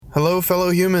Hello,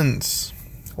 fellow humans.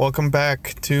 Welcome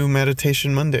back to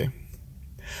Meditation Monday.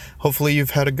 Hopefully you've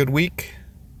had a good week.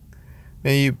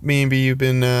 Maybe you've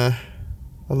been a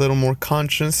little more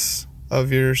conscious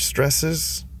of your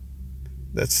stresses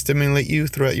that stimulate you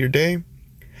throughout your day.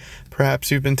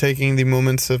 Perhaps you've been taking the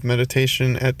moments of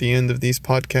meditation at the end of these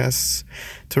podcasts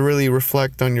to really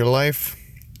reflect on your life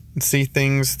and see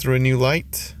things through a new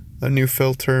light, a new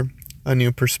filter, a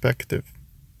new perspective.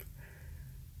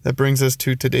 That brings us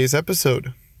to today's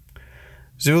episode.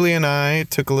 Zully and I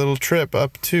took a little trip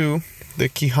up to the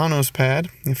Quijanos pad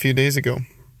a few days ago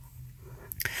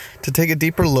to take a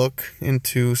deeper look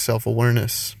into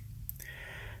self-awareness.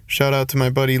 Shout out to my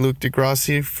buddy Luke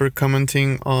DeGrassi for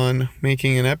commenting on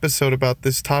making an episode about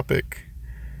this topic.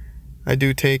 I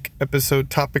do take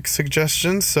episode topic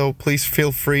suggestions, so please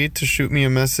feel free to shoot me a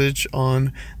message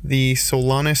on the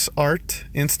Solanis Art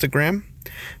Instagram,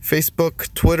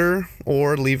 Facebook, Twitter,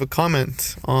 or leave a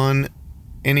comment on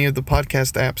any of the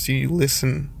podcast apps you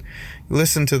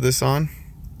listen to this on.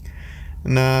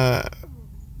 And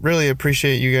really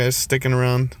appreciate you guys sticking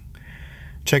around,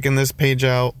 checking this page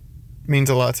out. It means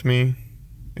a lot to me.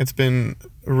 It's been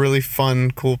a really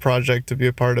fun, cool project to be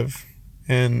a part of,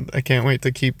 and I can't wait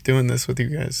to keep doing this with you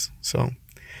guys. So,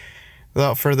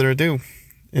 without further ado,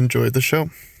 enjoy the show.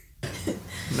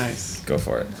 Nice. Go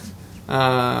for it.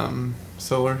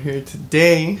 So we're here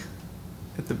today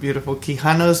at the beautiful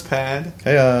Quijanos pad.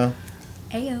 Hey,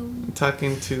 Ayo.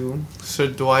 Talking to Sir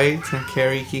Dwight and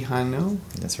Carrie Quijano.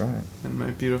 That's right. And my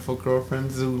beautiful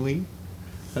girlfriend, Zully.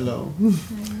 Hello.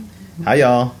 Hi,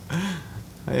 y'all.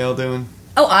 How y'all doing?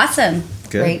 Oh, awesome.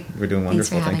 Good. Great. We're doing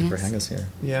Thanks wonderful. for Thank you for having having us here.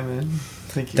 Yeah, man.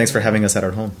 Thank you. Thanks for having us at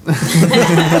our home.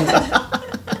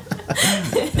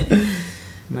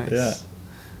 Nice. Yeah.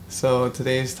 So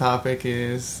today's topic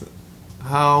is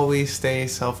how we stay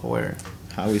self-aware.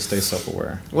 How we stay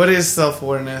self-aware. What is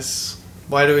self-awareness?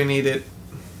 Why do we need it?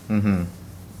 Mm-hmm.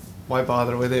 Why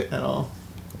bother with it at all?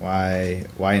 Why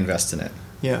invest in it?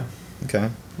 Yeah. Okay.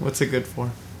 What's it good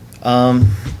for?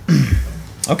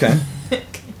 Okay.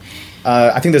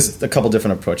 I think there's a couple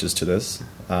different approaches to this.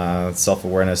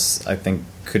 Self-awareness, I think,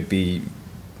 could be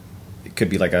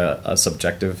like a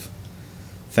subjective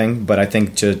thing, but I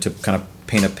think to kind of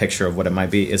paint a picture of what it might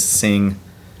be is seeing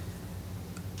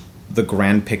the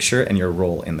grand picture and your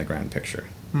role in the grand picture.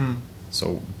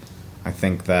 So I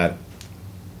think that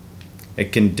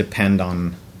it can depend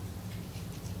on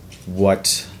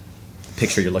what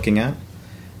picture you're looking at.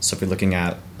 So if you're looking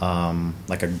at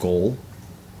like a goal,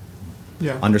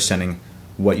 understanding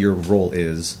what your role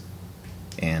is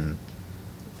in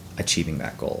achieving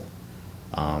that goal.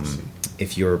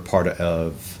 If you're part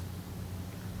of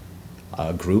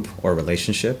a group or a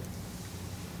relationship,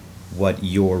 what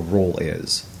your role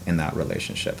is in that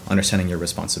relationship. Understanding your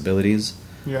responsibilities.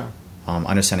 Yeah.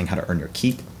 Understanding how to earn your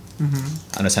keep.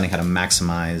 Mm-hmm. Understanding how to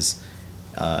maximize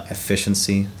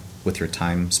efficiency with your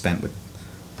time spent with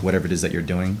whatever it is that you're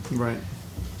doing. Right.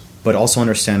 But also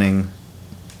understanding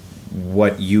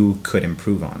what you could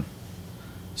improve on.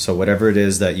 So whatever it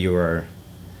is that you are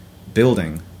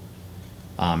building,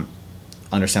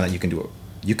 understand that you can do it.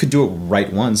 You could do it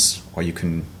right once, or you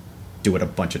can do it a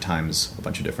bunch of times, a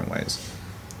bunch of different ways.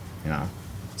 You know.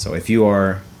 So if you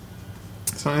are...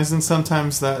 So isn't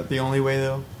sometimes that the only way,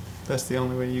 though? That's the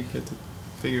only way you get to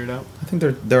figure it out? I think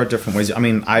there are different ways. I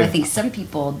mean, I think some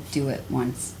people do it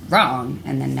once wrong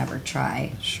and then never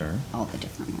try all the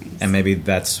different ways. And maybe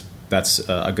that's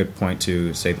a good point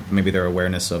to say that maybe their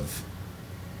awareness of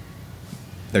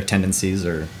their tendencies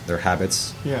or their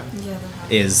habits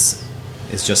is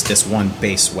just this one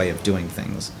base way of doing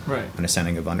things. Right.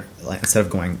 Understanding of instead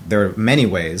of going, there are many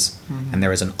ways, and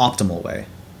there is an optimal way,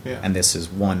 and this is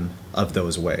one of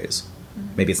those ways.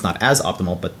 Maybe it's not as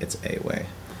optimal, but it's a way.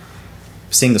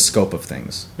 Seeing the scope of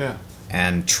things,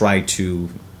 and try to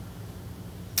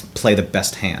play the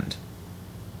best hand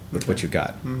with what you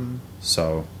got.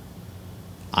 So,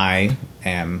 I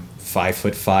am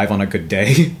 5'5" on a good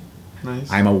day.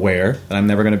 Nice. I'm aware that I'm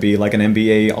never going to be like an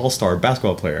NBA all-star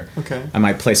basketball player. Okay. I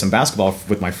might play some basketball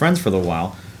with my friends for a little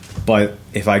while, but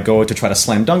if I go to try to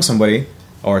slam dunk somebody,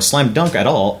 or slam dunk at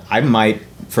all, I might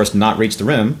first not reach the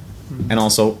rim, and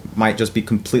also might just be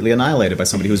completely annihilated by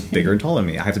somebody who's bigger and taller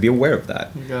than me. I have to be aware of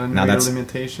that. You gotta know your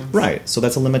limitations. Right. So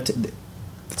that's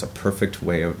that's a perfect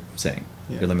way of saying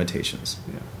your limitations.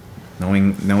 Yeah.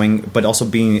 Knowing, but also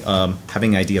being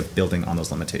having an idea of building on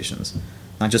those limitations,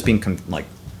 not just being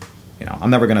I'm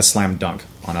never gonna slam dunk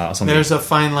on something. There's a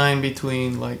fine line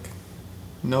between like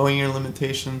knowing your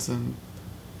limitations and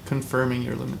confirming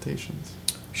your limitations.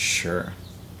 Sure.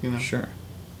 You know. Sure.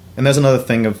 And there's another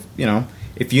thing of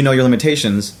if you know your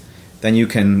limitations, then you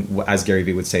can, as Gary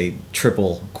Vee would say,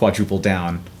 triple, quadruple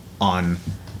down on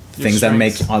things that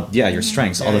make your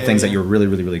strengths, all the things that you're really,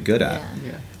 really, really good at.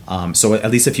 So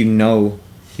at least if you know,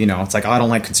 it's like, oh, I don't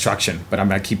like construction, but I'm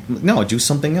gonna do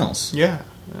something else.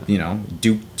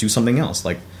 Do something else.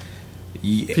 Like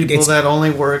people that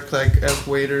only work like as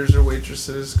waiters or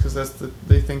waitresses because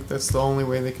they think that's the only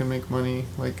way they can make money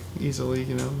like easily,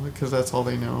 because that's all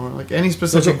they know, or like any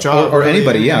specific job, or really,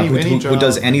 anybody, who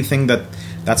does anything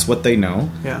that's what they know.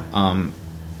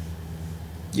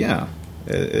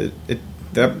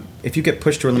 That if you get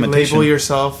pushed to a limitation, you label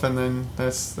yourself, and then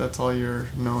that's all you're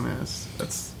known as.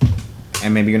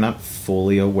 And maybe you're not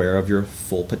fully aware of your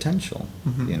full potential.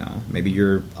 Maybe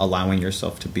you're allowing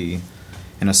yourself to be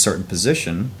in a certain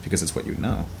position because it's what you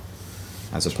know,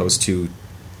 as opposed to,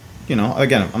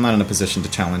 again, I'm not in a position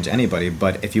to challenge anybody,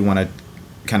 but if you want to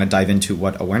kind of dive into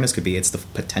what awareness could be, it's the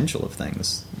potential of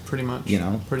things. Pretty much.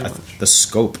 Pretty much. The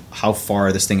scope, how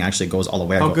far this thing actually goes all the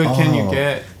way. How good can you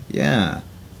get? Yeah.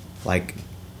 Like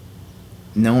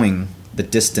knowing the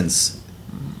distance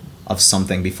of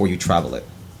something before you travel it.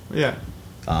 Yeah.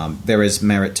 There is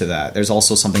merit to that. There's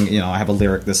also something, I have a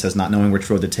lyric that says, not knowing which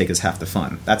road to take is half the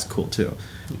fun. That's cool too.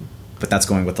 But that's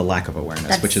going with the lack of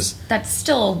awareness,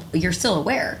 you're still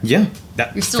aware. Yeah.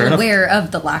 You're still aware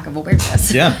of the lack of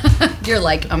awareness. Yeah. You're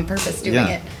like on purpose doing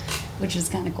it, which is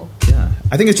kind of cool. Yeah.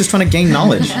 I think it's just trying to gain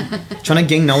knowledge. Trying to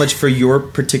gain knowledge for your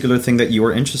particular thing that you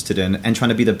are interested in, and trying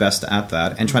to be the best at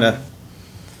that, and trying to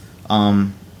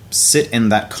sit in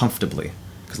that comfortably.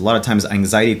 Because a lot of times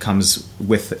anxiety comes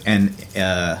with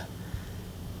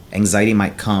anxiety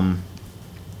might come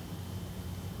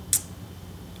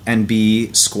and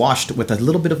be squashed with a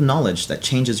little bit of knowledge that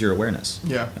changes your awareness.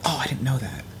 Yeah. Oh, I didn't know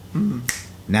that.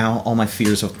 Now all my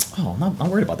fears of, I'm not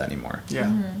worried about that anymore.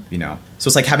 Yeah. So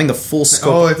it's like having the full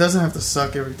scope. Oh, it doesn't have to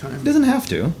suck every time. It doesn't have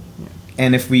to. Yeah.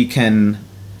 And if we can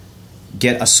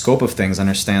get a scope of things,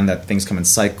 understand that things come in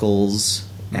cycles,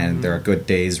 and there are good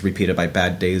days repeated by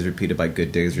bad days, repeated by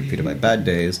good days, repeated by bad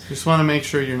days. Just want to make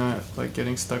sure you're not like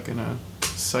getting stuck in a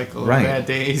cycle of bad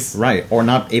days. Right. Or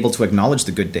not able to acknowledge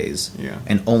the good days. Yeah.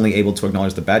 And only able to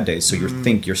acknowledge the bad days. So you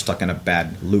think you're stuck in a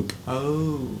bad loop.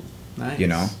 Oh, nice.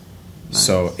 Nice.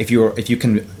 So if you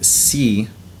can see,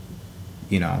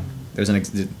 there's an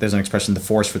expression, the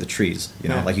forest for the trees.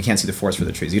 Like you can't see the forest for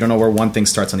the trees. You don't know where one thing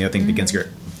starts and the other thing begins. You're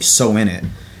so in it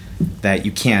that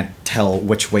you can't tell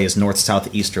which way is north,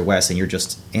 south, east, or west, and you're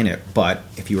just in it. But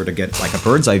if you were to get like a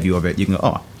bird's eye view of it, you can go,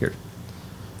 oh, here,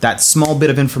 that small bit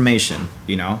of information,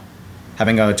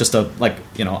 having a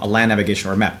land navigation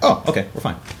or a map. Oh, okay, we're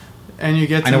fine. And you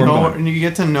get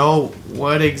to know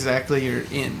what exactly you're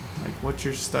in, like what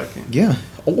you're stuck in. Yeah.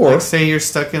 Or like say you're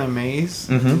stuck in a maze,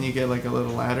 and you get like a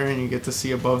little ladder, and you get to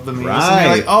see above the maze. Right. And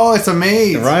you're like, oh, it's a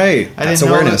maze. Right. That's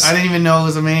awareness. I didn't even know it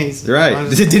was a maze. Right.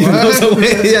 Didn't even know it was a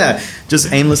maze. Yeah.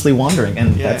 Just aimlessly wandering,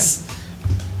 and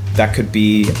that could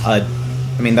be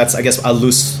that's I guess a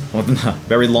loose,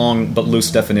 very long but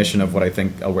loose definition of what I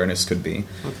think awareness could be.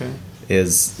 Okay.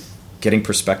 Is getting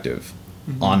perspective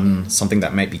on something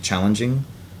that might be challenging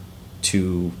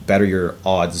to better your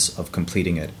odds of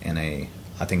completing it in a,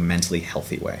 I think, mentally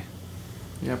healthy way.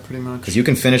 Yeah, pretty much. Because you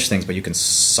can finish things, but you can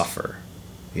suffer,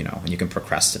 and you can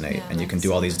procrastinate, and you can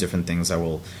do all these different things that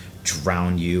will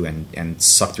drown you and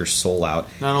suck your soul out.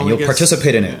 And you'll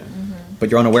participate in it,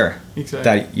 but you're unaware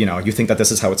that you think that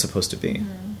this is how it's supposed to be.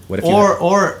 What if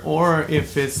or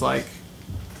if it's like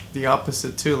the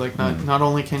opposite too? Like not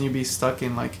only can you be stuck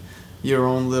in like your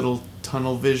own little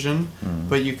tunnel vision,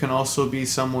 but you can also be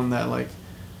someone that like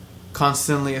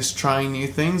constantly is trying new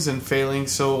things and failing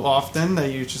so often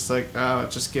that you just like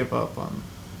just give up on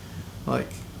like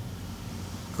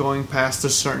going past a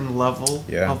certain level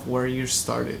of where you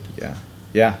started.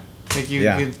 Like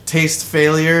you taste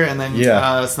failure and then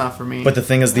it's not for me. But the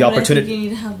thing is, the opportunity, I think you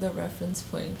need to have the reference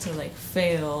point to like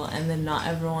fail and then not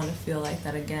ever want to feel like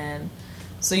that again.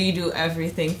 So you do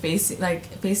everything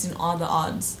facing all the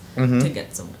odds to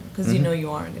get somewhere, because you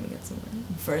aren't going to get somewhere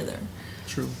further.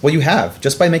 True. Well, you have,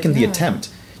 just by making the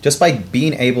attempt, just by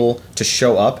being able to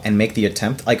show up and make the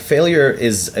attempt. Like failure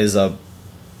is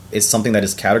something that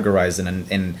is categorized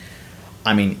in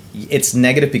I mean, it's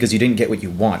negative because you didn't get what you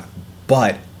want,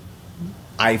 but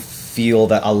I feel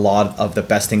that a lot of the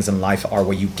best things in life are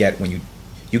what you get when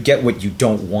you get what you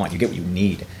don't want, you get what you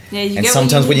need. Yeah, and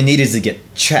sometimes what you need is to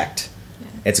get checked. Yeah.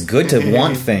 It's good to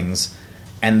want things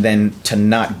and then to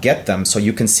not get them, so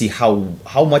you can see how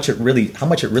much it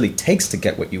really takes to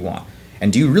get what you want.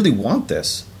 And do you really want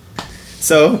this?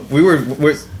 So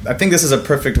I think this is a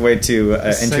perfect way to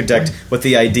interject with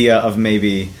the idea of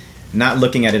maybe not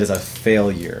looking at it as a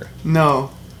failure.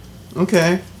 No.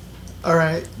 Okay. All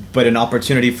right. but an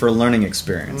opportunity for a learning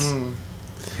experience.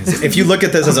 If you look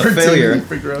at this as a failure,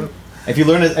 if you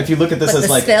look at this as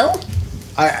like spill?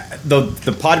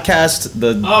 the podcast,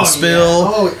 the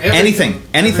spill, everything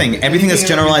that's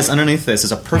generalized underneath this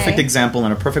is a perfect example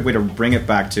and a perfect way to bring it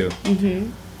back to.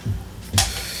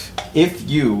 If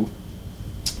you,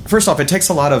 first off, it takes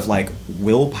a lot of like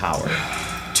willpower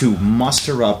to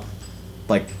muster up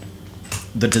like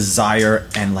the desire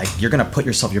and like you're gonna put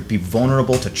yourself, you'll be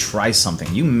vulnerable to try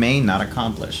something you may not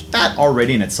accomplish. That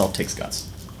already in itself takes guts,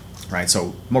 right?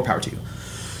 So more power to you.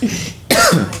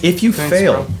 If you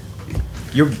fail,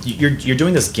 you're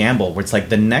doing this gamble where it's like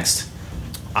the next,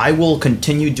 I will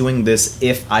continue doing this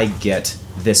if I get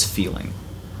this feeling,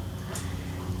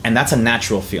 and that's a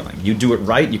natural feeling. You do it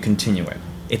right, you continue it.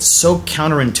 It's so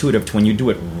counterintuitive to when you do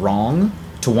it wrong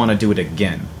to want to do it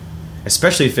again,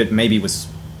 especially if it maybe was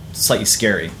slightly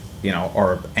scary, you know,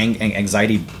 or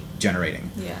anxiety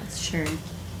generating. Yeah, sure.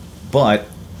 But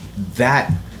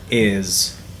that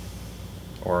is,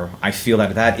 or I feel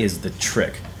that is the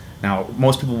trick. Now,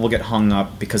 most people will get hung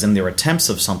up because in their attempts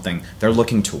of something, they're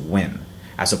looking to win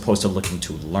as opposed to looking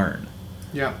to learn.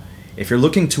 Yeah. If you're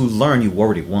looking to learn, you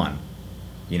already won.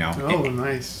 You know. Oh,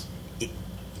 nice.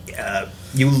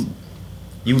 You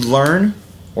learn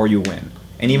or you win.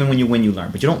 And even when you win, you learn.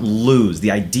 But you don't lose.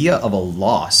 The idea of a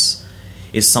loss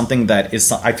is something that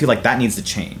is, I feel like that needs to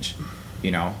change. You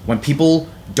know, when people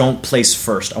don't place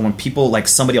first, or when people, like,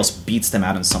 somebody else beats them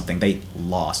out in something, they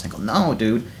lost. And I go, no,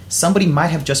 dude, somebody might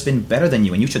have just been better than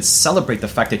you, and you should celebrate the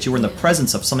fact that you were in the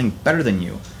presence of something better than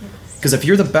you. Because if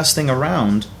you're the best thing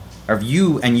around, or if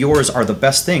you and yours are the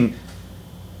best thing,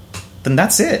 then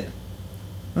that's it.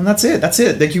 And that's it.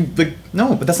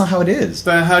 No, but that's not how it is.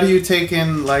 But how do you take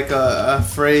in like a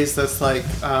phrase that's like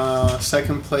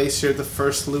second place, you're the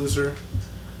first loser?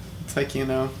 It's like, you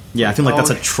know. Yeah, I feel like that's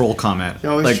a troll comment.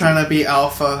 You're always like, trying to be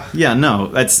alpha. Yeah,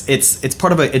 no, it's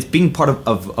part of it's being part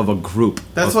of a group.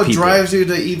 That's what people. Drives you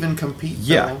to even compete.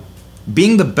 Yeah, though.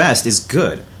 Being the best is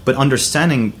good, but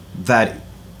understanding that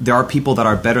there are people that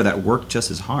are better that work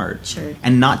just as hard, sure,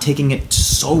 and not taking it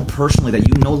so personally that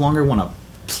you no longer want to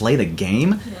play the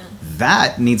game,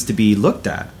 that needs to be looked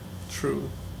at. True.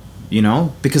 You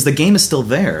know, because the game is still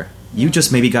there. You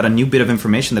just maybe got a new bit of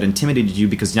information that intimidated you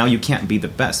because now you can't be the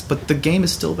best, but the game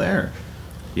is still there.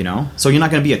 You know, so you're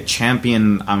not going to be a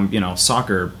champion,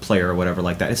 soccer player or whatever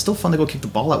like that. It's still fun to go kick the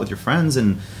ball out with your friends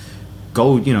and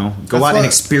go out and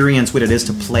experience what it is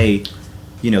to play,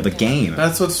 the game.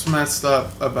 That's what's messed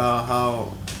up about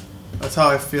how. That's how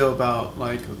I feel about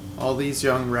like all these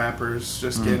young rappers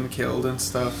just getting killed and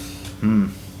stuff.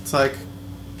 It's like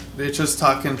they're just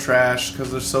talking trash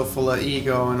because they're so full of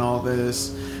ego and all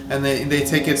this, and they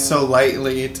take it so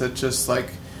lightly to just like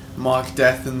mock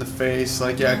death in the face.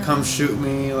 Like, yeah, come shoot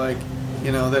me. Like,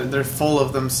 they're full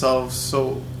of themselves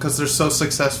so because they're so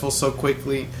successful so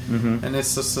quickly, and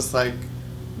it's just like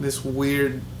this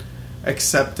weird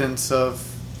acceptance of.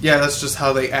 Yeah, that's just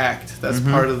how they act. That's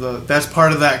part of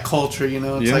that culture,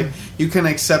 It's like you can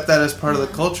accept that as part of the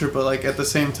culture, but like at the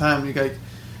same time,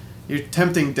 you're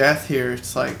tempting death here.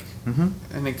 It's like,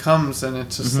 and it comes, and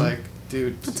it's just like,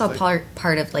 dude. That's all like,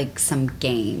 part of like some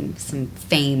game, some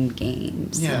fame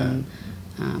games. Yeah.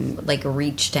 Like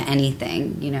reach to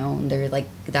anything, And they're like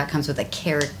that comes with a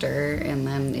character, and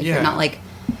then if you're not like,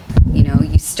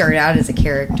 you start out as a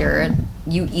character,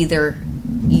 you either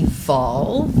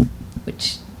evolve,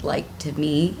 which. Like to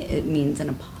me, it means in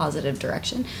a positive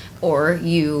direction, or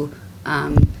you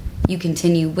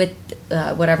continue with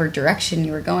whatever direction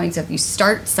you were going. So if you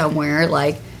start somewhere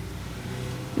like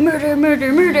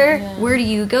murder, where do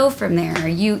you go from there?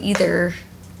 You either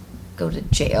go to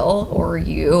jail, or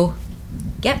you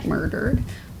get murdered,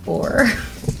 or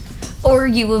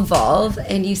you evolve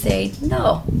and you say,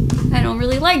 no, I don't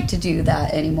really like to do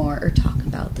that anymore, or talk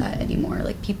about that anymore.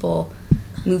 Like people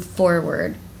move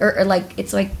forward. Or like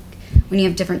it's like when you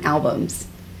have different albums,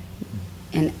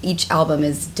 and each album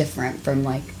is different from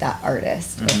like that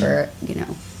artist over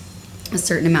a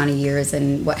certain amount of years,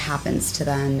 and what happens to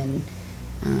them,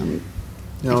 and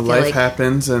life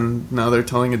happens, and now they're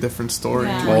telling a different story.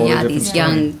 These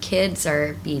young kids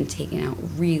are being taken out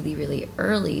really, really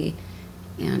early,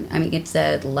 and I mean it's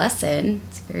a lesson.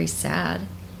 It's very sad.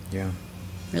 Yeah.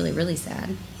 Really, really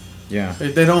sad. Yeah.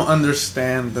 They don't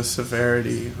understand the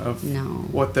severity of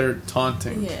what they're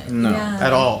taunting.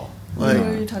 At all. Like, what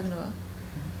are you talking about?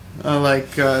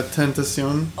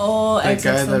 Tentacion. Oh,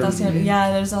 Tentacion.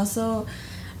 Yeah, there's also...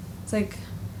 It's like...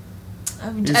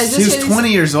 he was 20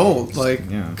 years old. Like,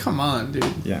 come on, dude.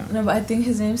 Yeah. No, but I think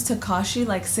his name's Takashi,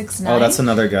 like 6'9". Oh, that's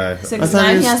another guy.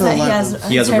 6'9".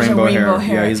 He has a rainbow hair.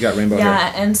 Yeah, he's got rainbow hair.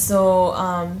 Yeah, and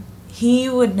so he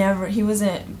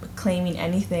wasn't claiming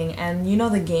anything. And you know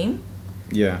the game?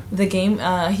 Yeah. The game,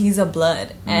 he's a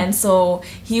blood. And so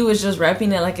he was just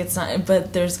repping it like it's not,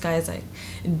 but there's guys like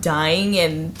dying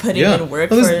and putting in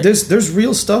work well, for... There's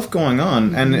real stuff going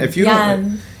on. And if you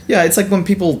don't... Yeah, it's like when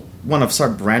people want to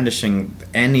start brandishing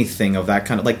anything of that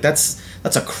kind of... Like, that's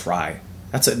a cry.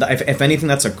 If anything,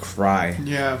 that's a cry.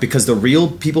 Yeah. Because the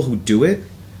real people who do it,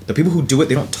 they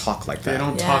don't talk like that. They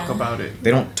don't talk about it.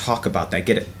 They don't talk about that.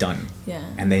 Get it done. Yeah.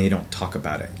 And they don't talk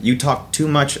about it. You talk too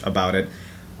much about it.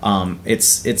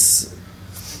 It's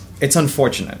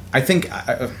unfortunate. I think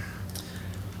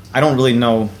I don't really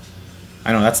know.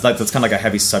 I know that's kind of like a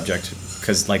heavy subject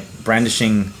because like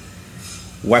brandishing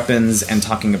weapons and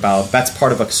talking about that's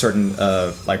part of a certain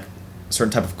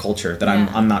certain type of culture that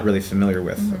I'm not really familiar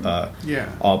with.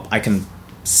 I can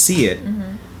see it.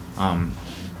 And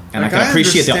like I can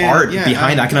appreciate the art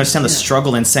behind it. I can understand the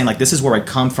struggle and saying like this is where I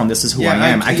come from. This is who I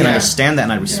am. I can understand that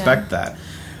and I respect that.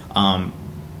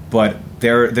 But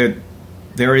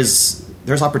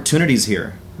there's opportunities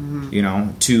here, you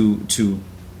know, to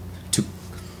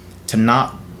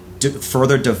not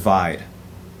further divide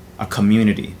a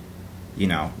community. You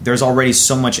know, there's already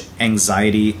so much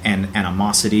anxiety and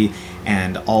animosity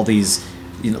and all these,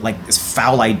 you know, like these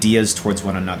foul ideas towards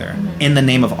one another in the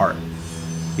name of art.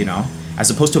 You know,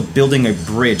 as opposed to building a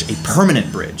bridge, a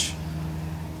permanent bridge,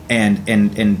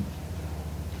 and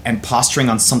posturing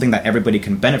on something that everybody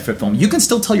can benefit from. You can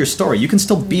still tell your story. You can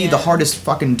still be the hardest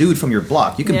fucking dude from your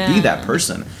block. You can be that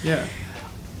person. Yeah.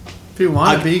 If you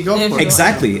want to be, go for it.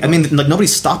 Exactly. I mean, like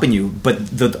nobody's stopping you, but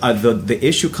the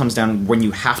issue comes down when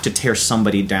you have to tear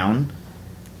somebody down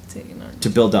to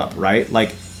build up, right?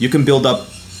 Like you can build up.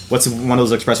 What's one of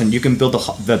those expressions? You can build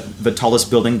the tallest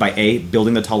building by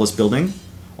building the tallest building,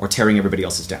 or tearing everybody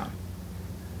else's down.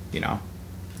 You know.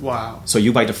 Wow. So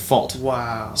you by default.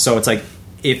 Wow. So it's like.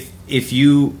 If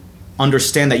you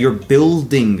understand that you're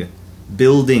building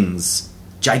buildings,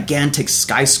 gigantic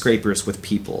skyscrapers with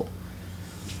people,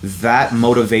 that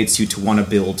motivates you to want to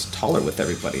build taller with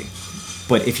everybody.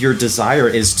 But if your desire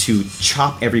is to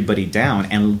chop everybody down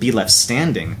and be left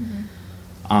standing,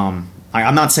 I'm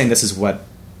not saying this is what...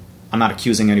 I'm not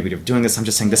accusing anybody of doing this. I'm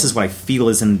just saying this is what I feel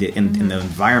is in the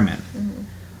environment.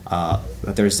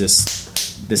 That there's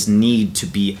this need to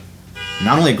be...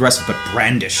 not only aggressive, but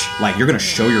brandish. Like, you're going to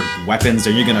show your weapons,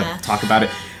 and you're going to talk about it.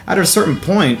 At a certain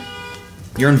point,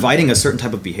 you're inviting a certain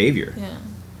type of behavior. Yeah.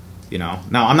 You know?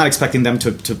 Now, I'm not expecting them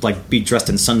to like, be dressed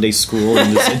in Sunday school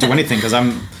and just do anything, because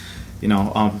I'm, you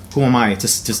know, who am I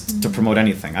to promote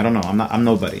anything? I don't know. I'm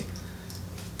nobody.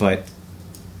 But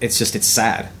it's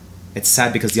sad. It's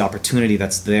sad because the opportunity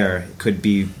that's there could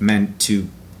be meant to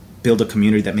build a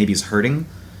community that maybe is hurting,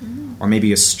 or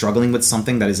maybe is struggling with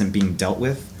something that isn't being dealt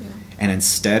with. And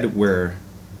instead, we're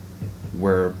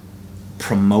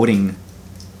promoting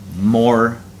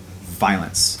more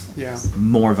violence. Yeah.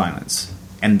 More violence.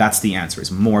 And that's the answer, is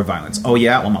more violence. Oh,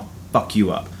 yeah? Well, I'm going to fuck you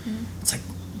up. It's like,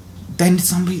 then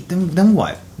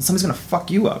what? Somebody's going to fuck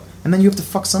you up. And then you have to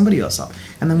fuck somebody else up.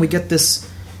 And then we get this...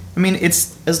 I mean,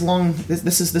 it's as long...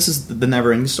 This is the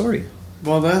never-ending story.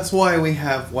 Well, that's why we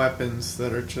have weapons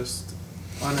that are just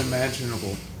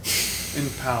unimaginable in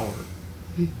power.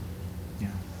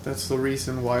 That's the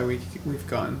reason why we've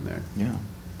gotten there. Yeah.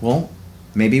 Well,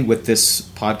 maybe with this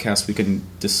podcast we can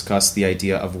discuss the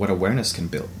idea of what awareness can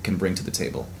bring to the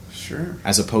table. Sure.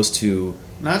 As opposed to...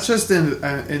 not just in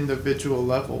an individual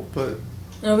level, but...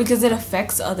 no, because it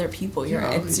affects other people.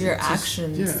 It's your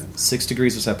actions. Yeah. 6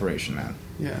 degrees of separation, man.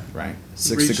 Yeah. Right?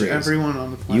 6 Reach degrees. Everyone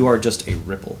on the planet. You are just a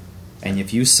ripple. And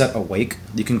if you set a wake,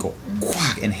 you can go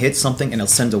quack and hit something and it'll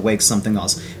send a wake something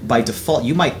else. By default,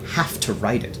 you might have to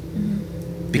write it.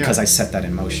 Because I set that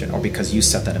in motion, or because you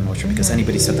set that in motion, because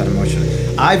anybody set that in motion.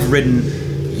 I've ridden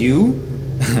you,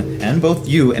 and both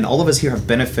you and all of us here have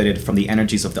benefited from the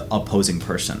energies of the opposing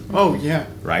person. Oh, yeah.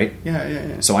 Right?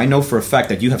 Yeah. So I know for a fact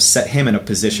that you have set him in a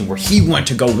position where he went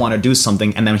to go want to do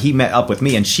something, and then he met up with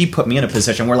me, and she put me in a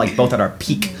position where, like, both at our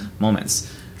peak moments.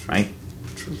 Right?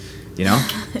 True. You know?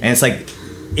 And it's like,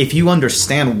 if you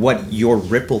understand what your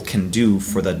ripple can do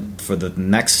for the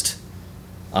next...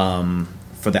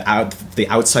 for the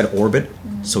outside orbit,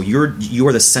 so you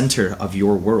are the center of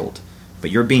your world, but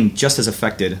you're being just as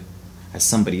affected as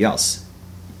somebody else,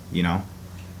 you know.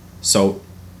 So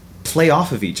play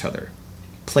off of each other,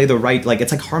 play the right, like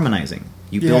it's like harmonizing.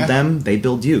 You build them, they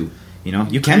build you. You know,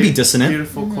 you can be dissonant.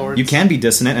 Beautiful chords. You can be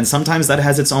dissonant, and sometimes that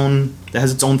has its own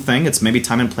thing. It's maybe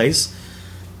time and place,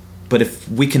 but if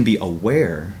we can be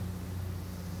aware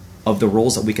of the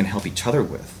roles that we can help each other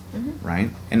with. Right?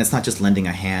 And it's not just lending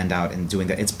a hand out and doing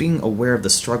that. It's being aware of the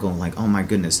struggle. Like, oh my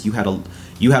goodness, you had a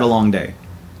long day.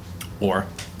 Or,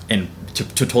 and to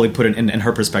totally put it in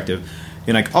her perspective,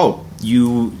 you're like, oh,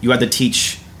 you had to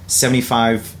teach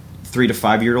 75 3 to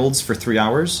 5 year olds for 3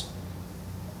 hours.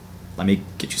 Let me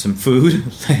get you some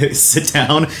food. Sit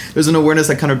down. There's an awareness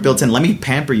that kind of built in. Let me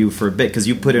pamper you for a bit because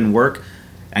you put in work,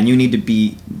 and you need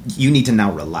to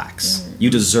now relax. You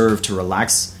deserve to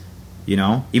relax. You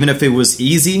know, even if it was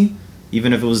easy,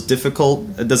 even if it was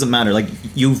difficult, it doesn't matter. Like,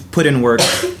 you've put in work.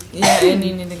 Yeah, and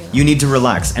you need to get you need to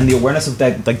relax. And the awareness of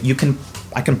that, like,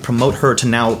 I can promote her to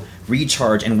now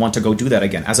recharge and want to go do that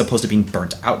again, as opposed to being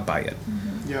burnt out by it.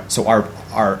 Yeah. So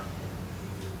our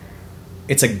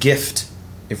it's a gift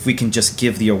if we can just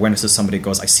give the awareness to somebody who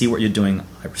goes, I see what you're doing,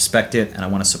 I respect it, and I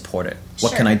want to support it.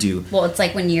 What can I do? Well, it's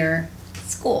like when you're at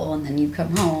school and then you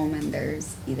come home and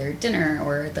there's either dinner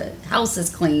or the house is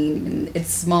clean, and it's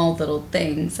small little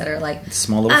things that are like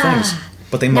small little things.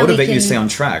 But they motivate you to stay on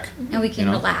track. And we can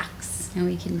relax. And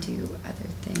we can do other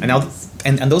things. And now,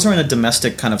 and those are in a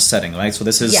domestic kind of setting, right? So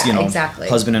this is, exactly.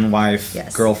 husband and wife,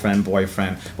 girlfriend,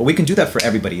 boyfriend. But we can do that for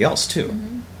everybody else too.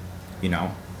 Mm-hmm. You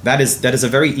know, that is a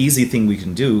very easy thing we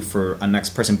can do for a next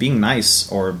person. Being nice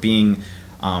or being,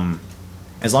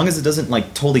 as long as it doesn't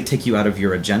like totally take you out of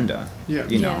your agenda. Yeah.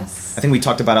 You know, I think we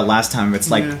talked about it last time.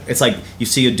 It's like you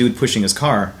see a dude pushing his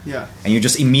car. Yeah. And you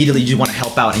just immediately you want to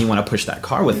help out and you want to push that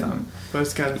car with him. But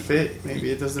it's got to fit.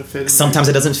 Maybe it doesn't fit. Sometimes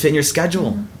it doesn't fit in your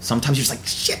schedule. Mm-hmm. Sometimes you're just like,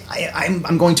 shit,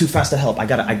 I'm going too fast to help. I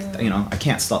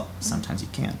can't stop. Sometimes you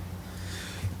can't.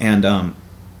 And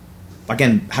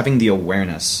again, having the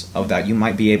awareness of that, you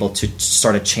might be able to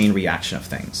start a chain reaction of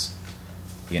things.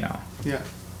 You know. Yeah.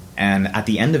 And at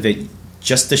the end of it,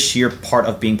 just the sheer part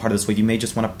of being part of this wave, you may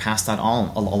just want to pass that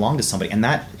on along to somebody, and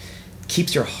that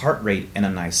keeps your heart rate in a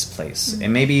nice place. Mm-hmm.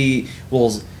 And maybe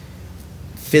will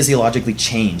physiologically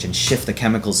change and shift the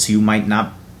chemicals, so you might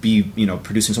not be,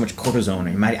 producing so much cortisone, or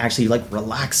you might actually like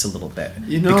relax a little bit,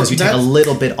 because you take a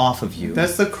little bit off of you.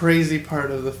 That's the crazy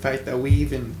part of the fact that we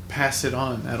even pass it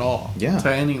on at all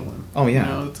to anyone. Oh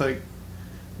yeah, it's like,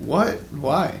 what?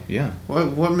 Why? Yeah.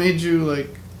 What made you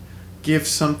like give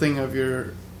something of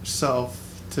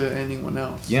yourself to anyone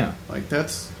else? Yeah. Like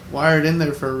that's wired in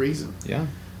there for a reason. Yeah.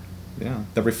 Yeah.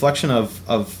 The reflection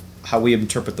of how we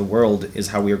interpret the world is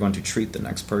how we are going to treat the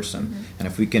next person. Mm-hmm. And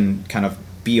if we can kind of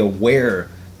be aware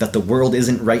that the world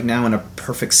isn't right now in a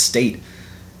perfect state,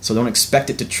 so don't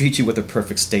expect it to treat you with a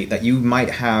perfect state, that you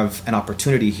might have an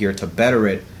opportunity here to better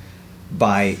it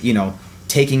by,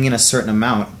 taking in a certain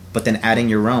amount, but then adding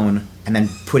your own, and then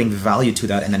putting value to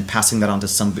that, and then passing that on to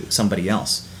somebody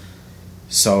else.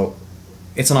 So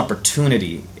it's an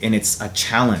opportunity, and it's a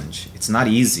challenge. It's not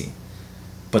easy.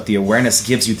 But the awareness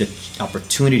gives you the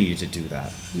opportunity to do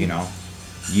that.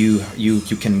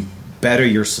 You can better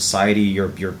your society,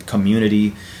 your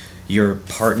community, your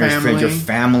partners, friends, your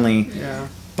family,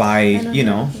 by Which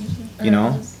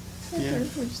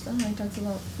the high talks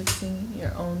about fixing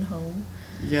your own home.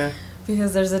 Yeah.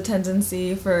 Because there's a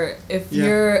tendency for if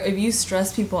you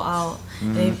stress people out,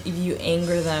 mm-hmm. and if you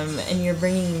anger them and you're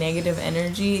bringing negative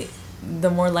energy, the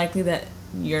more likely that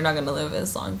you're not going to live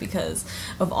as long, because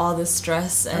of all the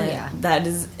stress and that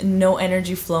is no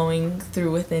energy flowing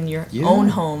through within your own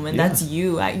home, and that's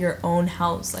you at your own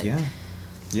house. Like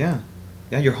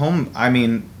your home. I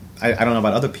mean, I don't know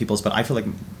about other people's, but I feel like,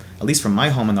 at least from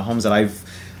my home and the homes that I've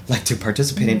liked to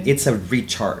participate in, it's a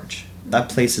recharge. That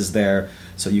place is there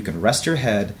so you can rest your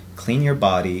head, clean your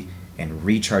body, and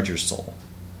recharge your soul.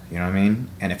 You know what I mean?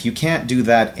 And if you can't do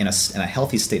that in a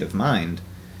healthy state of mind,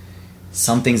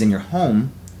 some things in your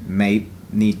home may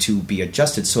need to be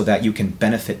adjusted so that you can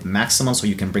benefit maximum, so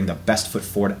you can bring the best foot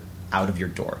forward out of your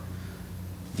door.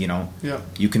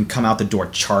 You can come out the door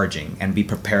charging and be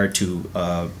prepared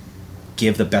to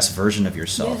give the best version of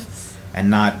yourself, and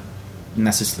not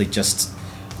necessarily just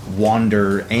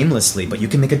wander aimlessly, but you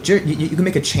can make a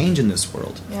change in this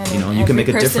world. You can make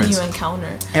a difference.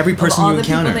 Every person you encounter, the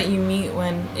people that you meet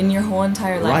when in your whole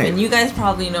entire life, and you guys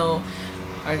probably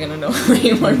are gonna know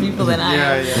way more people than I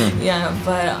am.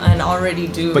 But and already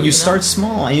do. But you start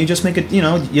small, and you just make it.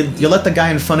 You let the guy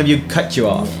in front of you cut you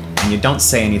off, and you don't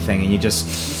say anything, and you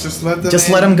just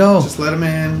let him go. Just let him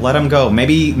in. Let him go.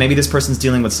 Maybe this person's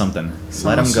dealing with something.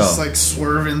 Let him go. Just like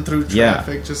swerving through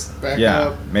traffic. Just back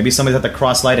up. Maybe somebody's at the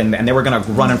cross light, and they were gonna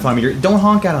run in front of you. Don't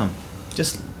honk at them.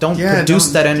 Just don't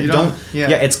produce that, and don't.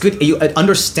 It's good. You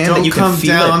understand that you can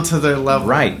feel it. Don't come down to their level.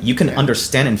 Right. You can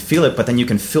understand and feel it, but then you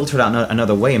can filter it out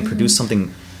another way and produce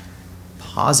something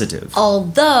positive.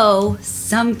 Although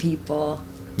some people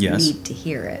need to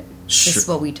hear it. Sure. This is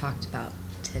what we talked about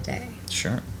today.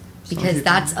 Sure. Because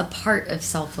that's a part of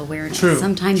self-awareness. True.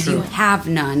 Sometimes you have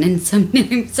none, and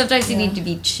sometimes you need to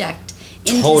be checked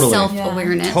into Totally.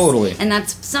 self-awareness. Yeah. Totally. And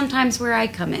that's sometimes where I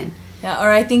come in. Yeah,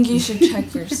 or I think you should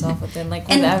check yourself within, like,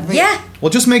 with every... Yeah. Well,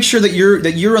 just make sure that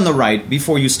you're on the right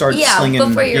before you start slinging.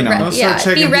 Before you're Don't start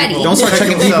checking be ready. people. Don't start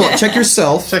checking people. Check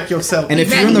yourself. Check yourself. And if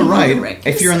Be you're in the ready.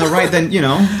 right, then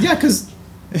because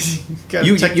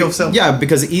gotta check yourself. Yeah,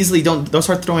 because easily don't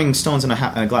start throwing stones in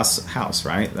a glass house,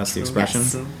 right? That's the expression.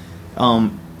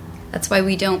 Yes. That's why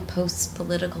we don't post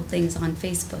political things on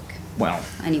Facebook Well,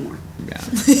 anymore. yeah.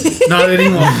 Not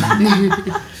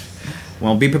anymore.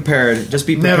 Well, be prepared. Just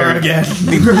be prepared. Never again.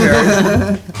 Be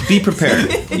prepared. Be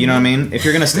prepared. You know what I mean? If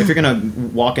you're gonna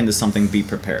walk into something, be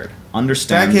prepared.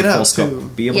 Understand Back it the full up, scope. too.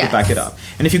 Be able to Yes. back it up.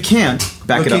 And if you can't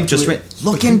back Look it up, into just it.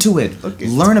 look into it. Look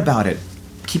into Learn about it.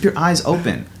 Keep your eyes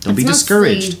open. Don't be It's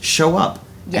discouraged. mostly- Show up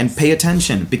and Yes. pay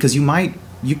attention because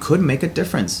you could make a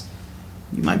difference.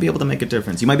 You might be able to make a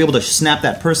difference. You might be able to snap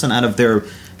that person out of their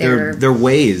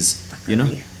ways. You know.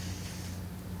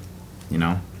 You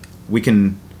know, we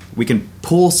can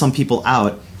pull some people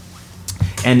out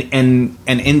and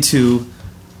into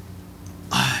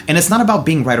and it's not about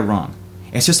being right or wrong.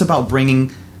 It's just about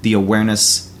bringing the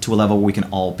awareness to a level where we can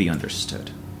all be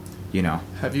understood. You know.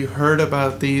 Have you heard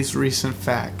about these recent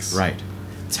facts? Right.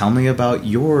 Tell me about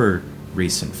your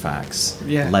recent facts.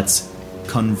 Yeah. Let's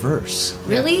converse.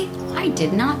 Really? I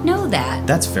did not know that.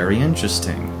 That's very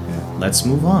interesting. Let's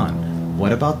move on.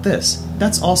 What about this?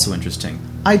 That's also interesting.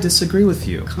 I disagree with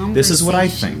you. This is what I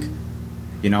think.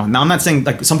 You know, now I'm not saying,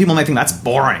 like, some people might think that's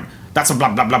boring. That's a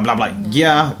blah, blah, blah, blah, blah.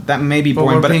 Yeah, that may be But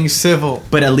boring, we're being civil.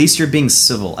 but at least you're being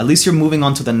civil. At least you're moving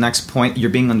on to the next point. You're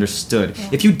being understood.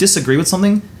 If you disagree with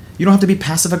something, you don't have to be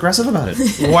passive-aggressive about it.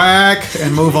 Whack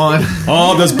and move on.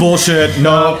 Oh, that's bullshit.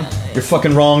 No, you're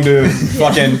fucking wrong, dude.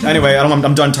 Fucking. Anyway, I'm done.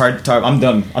 I'm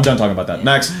done talking about that.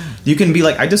 Next, you can be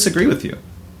like, I disagree with you.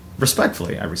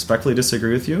 Respectfully, I respectfully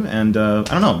disagree with you, and I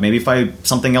don't know. Maybe if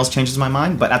something else changes my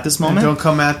mind, but at this moment, don't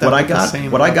come at that what I with the got. same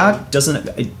What I level. got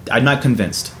doesn't. I'm not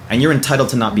convinced, and you're entitled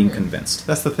to not being convinced.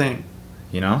 That's the thing.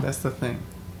 You know, That's the thing.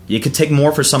 you could take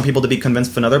more for some people to be convinced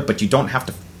of another, but you don't have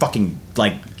to fucking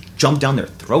like jump down their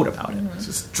throat about it.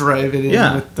 Just drive it in.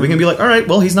 Yeah, with them. we can be like, all right,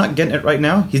 well, he's not getting it right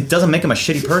now. He doesn't make him a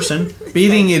shitty person.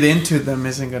 Beating it into them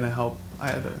isn't going to help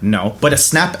either. No, but a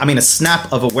snap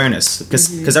of awareness,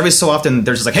 because every so often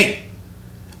there's just like, hey,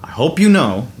 I hope you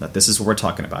know that this is what we're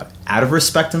talking about. Out of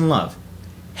respect and love,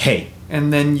 hey.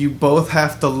 And then you both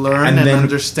have to learn And and, then-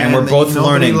 understand and we're that both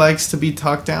nobody learning. likes to be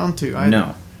talked down to.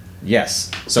 No. Yes.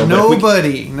 So but if we-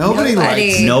 Nobody Nobody.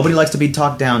 likes. nobody likes to be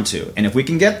talked down to. And if we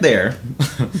can get there,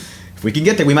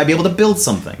 we might be able to build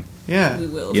something. Yeah. We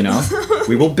will. You know?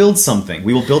 We will build something.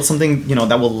 We will build something,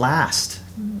 that will last.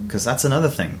 Because that's another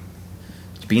thing.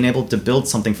 Being able to build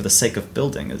something for the sake of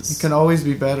building is... It can always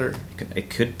be better. It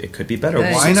could be better.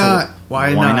 Right. Why not?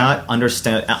 Why not? not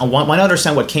understand? Why not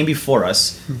understand what came before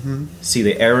us? Mm-hmm. See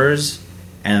the errors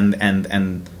and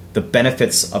the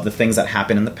benefits of the things that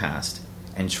happened in the past,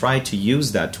 and try to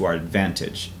use that to our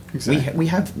advantage. Exactly. We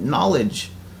have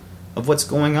knowledge of what's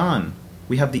going on.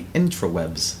 We have the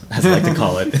intrawebs, as I like to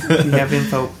call it. We have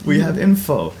info. We have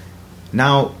info.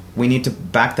 Now we need to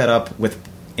back that up with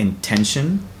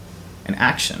intention and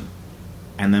action,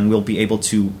 and then we'll be able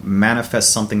to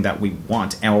manifest something that we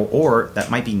want, or that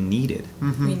might be needed.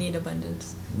 Mm-hmm. We need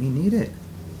abundance. We need it.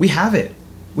 We have it.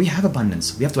 We have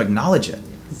abundance. We have to acknowledge it.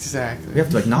 Exactly. We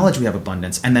have to acknowledge we have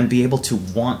abundance, and then be able to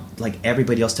want like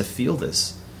everybody else to feel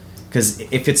this. Because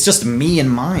if it's just me and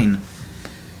mine,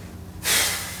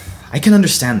 I can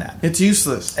understand that. It's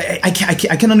useless. I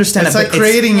can understand It's that. like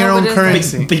creating your No, own but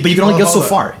it's- currency. But you can only go so Hold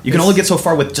far. on. You can only get so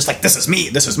far with just like, this is me,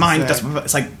 this is mine. Exactly.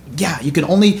 It's like, yeah, you can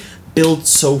only build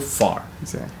so far.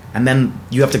 Exactly. And then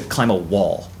you have to climb a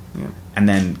wall. Yeah. And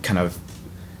then kind of...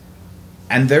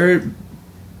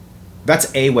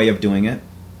 That's a way of doing it.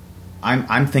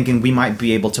 I'm thinking we might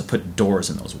be able to put doors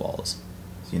in those walls.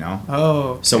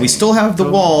 Oh. So we okay. still have the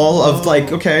wall of Oh.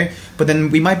 like, okay, but then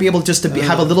we might be able just to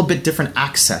have a little bit different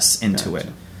access into it.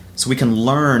 Gotcha. So we can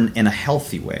learn in a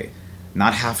healthy way,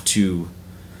 not have to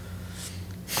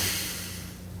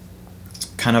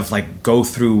kind of like go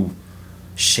through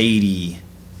shady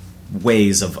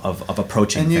ways of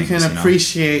approaching And you things. can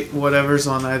appreciate whatever's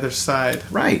on either side.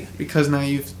 Right. Because now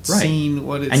you've Right. seen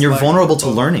what it's And you're like vulnerable for to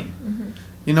both. learning.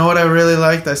 You know what I really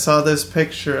liked? I saw this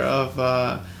picture of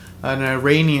an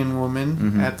Iranian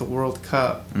woman at the World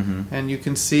Cup, and you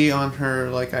can see on her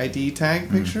like ID tag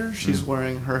picture, she's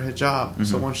wearing her hijab.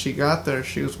 So when she got there,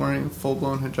 she was wearing a full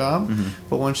blown hijab.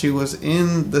 But when she was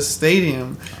in the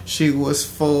stadium, she was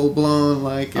full blown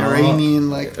like Iranian.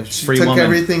 Like she free took woman.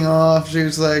 everything off. She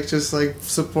was like just like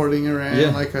supporting Iran, Yeah.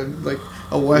 like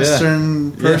a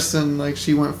Western person. Like,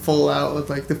 she went full out with,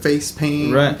 like, the face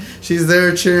paint. Right. She's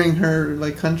there cheering her,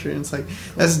 like, country. And it's like,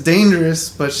 that's dangerous.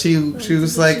 But she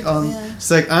was like,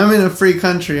 she's like, I'm in a free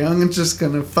country. I'm just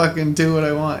gonna fucking do what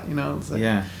I want. You know? It's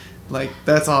like, like,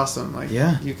 that's awesome. Like,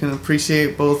 you can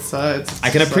appreciate both sides. I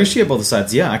can appreciate both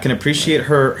sides. Yeah, I can appreciate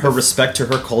her respect to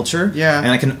her culture. Yeah. And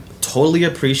I can totally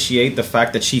appreciate the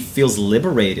fact that she feels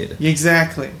liberated.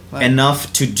 Exactly. Like,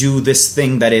 enough to do this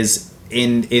thing that is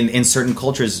in certain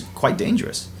cultures quite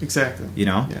dangerous. Exactly. You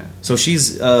know? Yeah. So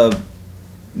she's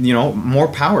more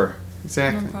power.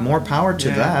 Exactly. More power to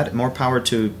that. More power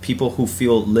to people who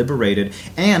feel liberated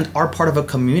and are part of a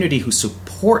community who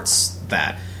supports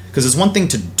that. Because it's one thing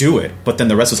to do it, but then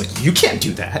the rest is like, you can't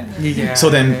do that. Yeah. So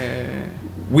then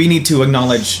we need to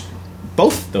acknowledge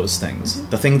both those things.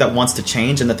 The thing that wants to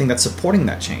change and the thing that's supporting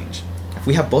that change. If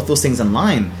we have both those things in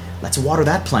line, let's water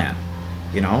that plant.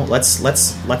 You know, let's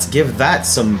give that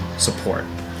some support.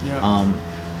 Yeah.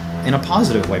 In a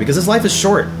positive way. Because this life is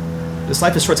short. This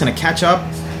life is short. It's going to catch up,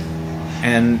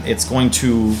 and it's going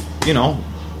to, you know,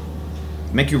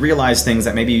 make you realize things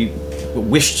that maybe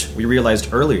wished we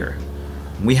realized earlier.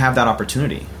 We have that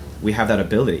opportunity. We have that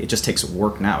ability. It just takes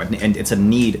work now. And it's a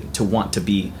need to want to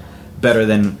be better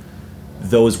than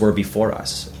those were before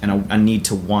us. And a need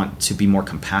to want to be more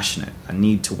compassionate. A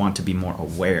need to want to be more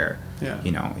aware. Yeah.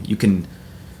 You know, you can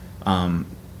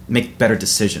make better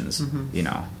decisions, you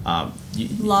know.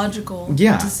 Logical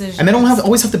decisions. And they don't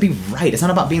always have to be right. It's not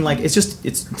about being like, it's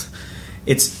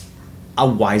a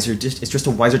wiser, it's just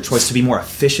a wiser choice to be more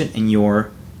efficient in your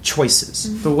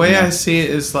choices. The way I see it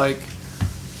is like,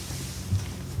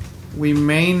 we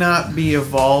may not be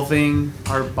evolving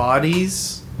our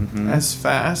bodies as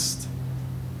fast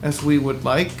as we would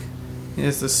like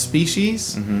as a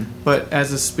species, but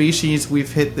as a species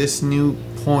we've hit this new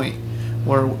point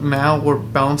where now we're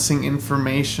bouncing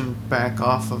information back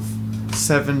off of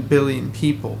 7 billion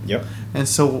people. Yep. And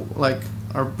so, like,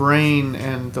 our brain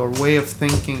and our way of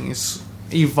thinking is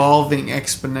evolving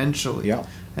exponentially. Yep.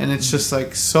 And it's just,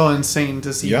 like, so insane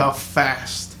to see how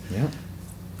fast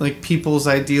like, people's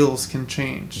ideals can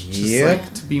change. Just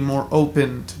like, to be more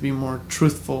open, to be more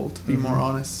truthful, to be more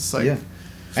honest. It's like,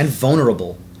 and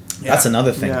vulnerable. That's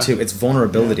another thing too. It's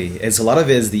vulnerability. It's a lot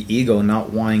of it is the ego not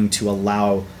wanting to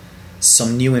allow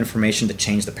some new information to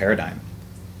change the paradigm.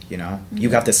 You know, you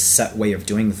got this set way of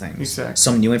doing things. Exactly.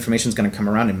 Some new information is going to come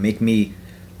around and make me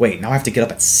wait. Now I have to get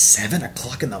up at 7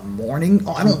 o'clock in the morning.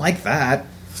 Oh, I don't like that.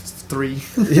 3.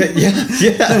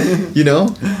 yeah. You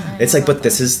know, it's like, but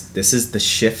this is the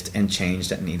shift and change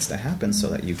that needs to happen so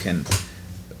that you can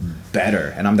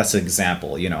better. And that's an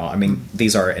example. You know, I mean,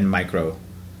 these are in micro.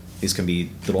 These can be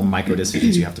little micro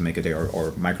decisions you have to make a day,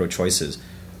 or micro choices,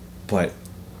 but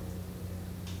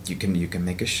you can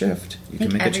make a shift. You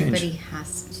can make a change. Everybody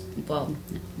has to, well,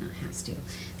 not has to.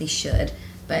 They should,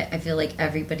 but I feel like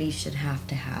everybody should have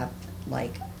to have,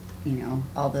 like, you know,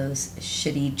 all those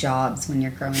shitty jobs when you're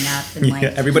growing up, and like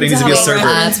everybody needs to be a server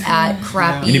at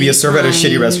crappy. You need to be a server at a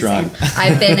shitty restaurant.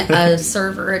 I've been a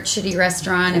server at shitty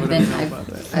restaurant.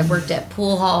 I've worked at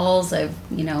pool halls. I've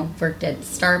worked at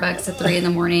Starbucks at 3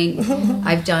 a.m.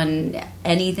 I've done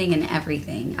anything and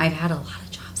everything. I've had a lot of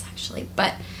jobs actually,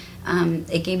 but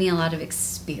it gave me a lot of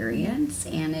experience,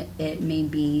 and it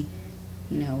made me,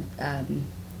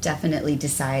 definitely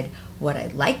decide what I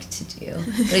like to do.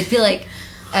 But I feel like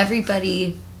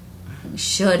everybody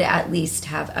should at least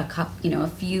have a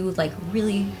few like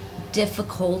really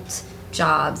difficult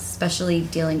jobs, especially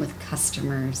dealing with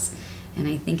customers. And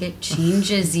I think it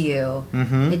changes you.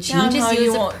 Mm-hmm. It changes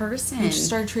you as a person. You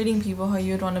start treating people how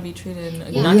you would want to be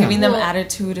treated. Not giving them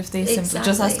attitude if they simply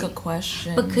just ask a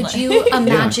question. But could you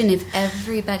imagine if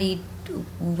everybody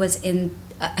was in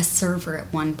a server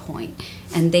at one point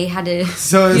and they had to...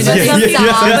 So but some people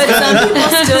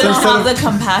still don't have the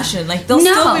compassion. Like, they'll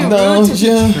still be rude to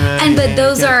people. But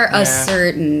those are a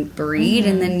certain breed,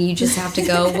 and then you just have to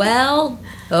go, well...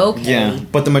 Okay. Yeah,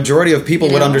 but the majority of people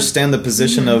would understand the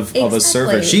position of a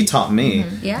server. She taught me,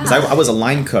 because I was a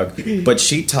line cook, but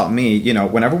she taught me,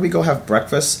 whenever we go have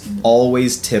breakfast,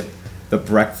 always tip the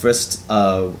breakfast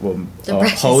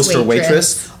host or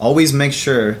waitress. Always make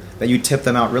sure that you tip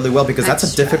them out really well, because that's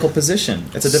a difficult position.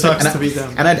 It's a difficult. Sucks to be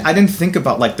them. And I didn't think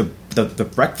about like the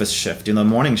breakfast shift, the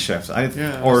morning shift.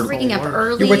 Or waking up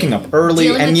early. You're waking up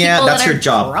early, and that's your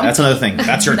job. Grumpy. That's another thing.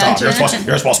 That's your job. You're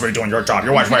supposed to be doing your job.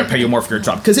 Your wife's going to pay you more for your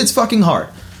job, because it's fucking hard.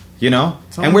 You know,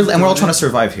 and we're all trying to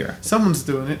survive here. Someone's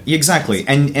doing it. Exactly,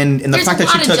 and the There's fact that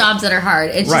a she lot took of jobs that are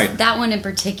hard. It's Right. just that one in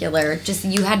particular. Just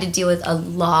you had to deal with a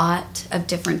lot of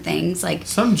different things. Like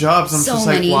Some jobs, I'm so just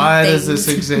like, many why things. does this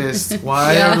exist?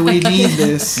 Why do we need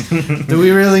this? Do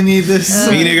we really need this?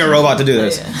 we need to get a robot to do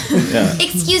this. Yeah.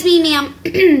 excuse me, ma'am.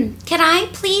 Can I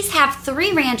please have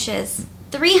 3 ranches,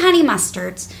 3 honey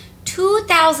mustards, 2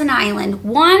 Thousand Island,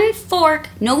 1 fork,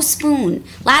 no spoon.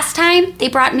 Last time they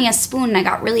brought me a spoon and I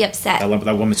got really upset.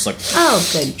 That woman's just like, Oh,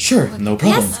 good. sure, no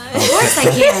problem. Yes, of course I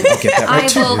can. I'll get that right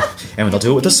to will you. And they'll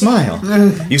do it with a smile.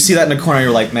 You see that in the corner,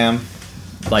 you're like, ma'am,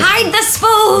 like, hide the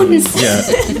spoons.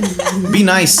 yeah. Be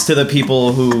nice to the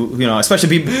people who, you know,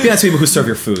 especially be nice to people who serve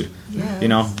your food. Yes. You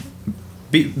know,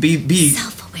 be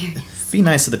Self-awareness. be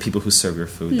nice to the people who serve your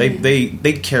food.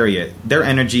 They carry it. Their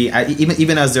energy,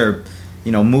 even as they're,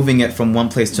 you know, moving it from one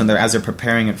place to another, as they're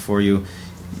preparing it for you,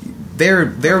 they're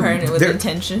Preparing it with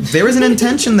intention. There is an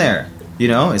intention there. You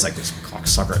know, it's like this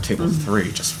cocksucker at table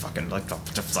 3, just fucking like,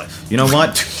 you know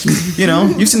what? You know,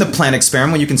 you've seen the plant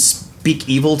experiment when you can speak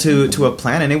evil to a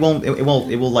plant and it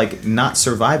will like not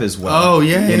survive as well. Oh,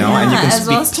 yeah, you know, yeah. and you can As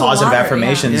well speak as to positive water,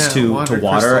 affirmations yeah. to Water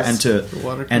water crystals. and to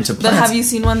Water and to crystals. But plants. have you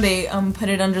seen when they put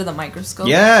it under the microscope?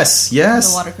 Yes.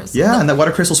 The water crystal. Yeah, and the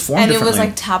water crystals form And it differently. was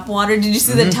like tap water. Did you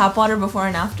see the tap water before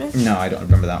and after? No, I don't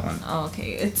remember that one. Oh,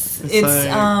 okay. It's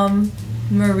like-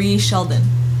 Marie Sheldon.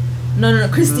 No,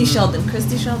 Christy Sheldon.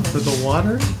 Christy Sheldon. For the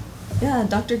water? Yeah,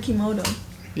 Dr. Kimoto.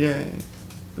 Yeah.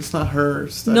 It's not her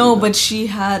study. No, though. but she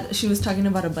was talking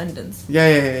about abundance.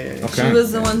 Yeah. Okay. She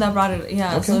was the one that brought it.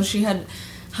 Yeah, Okay. so she had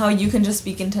how you can just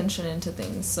speak intention into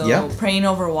things. So Yeah. praying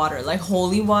over water, like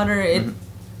holy water, It's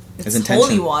it's intention.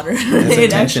 holy water. has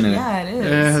intention in it. Yeah, it is.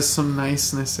 It has some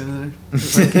niceness in there.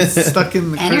 It's like it's stuck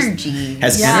in the Energy.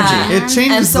 Has Yeah. energy. It And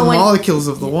changes so the when- molecules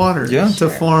of the water Yeah. to Sure.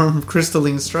 form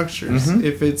crystalline structures Mhm.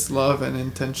 if it's love and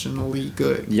intentionally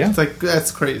good. Yeah. It's like,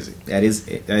 that's crazy. That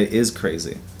is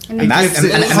crazy. And And that, it's-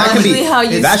 and it's that can be honestly how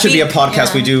you that should be a speak,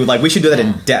 podcast we yeah. do. Like we should do that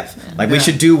in depth. Like we Yeah.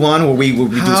 should do one where we do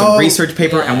some How- research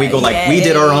paper and we go like we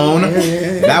did our own.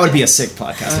 That would be a sick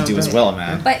podcast to do as well,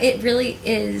 man. But it really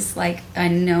is like a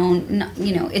known,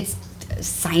 you know, it's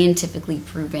scientifically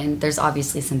proven. There's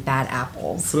obviously some bad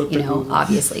apples, you know,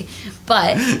 obviously.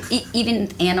 But even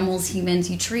animals, humans,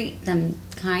 you treat them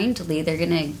kindly, they're going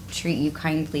to treat you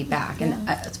kindly back. And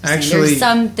Actually, there's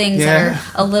some things yeah. that are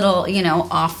a little, you know,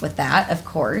 off with that, of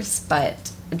course, but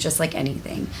just like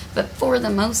anything. But for the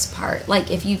most part,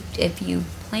 like if you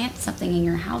plant something in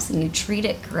your house and you treat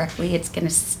it correctly, it's going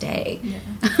to stay.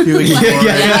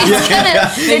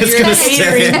 It's gonna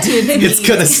stay. It's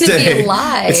gonna stay. Be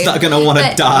alive. It's not gonna want to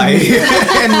But- die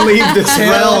and leave this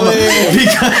realm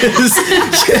because.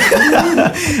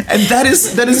 And that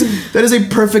is a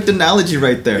perfect analogy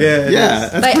right there. Yeah,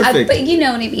 it is. that's perfect. But you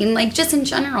know what I mean? Like, just in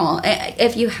general,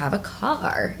 if you have a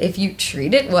car, if you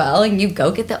treat it well and you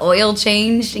go get the oil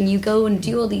changed and you go and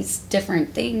do all these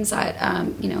different things that,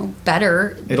 you know,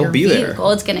 better It'll your be there.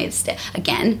 vehicle, it's going to stay.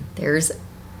 Again, there's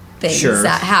things Sure.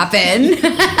 that happen.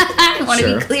 I want to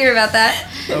Sure. be clear about that.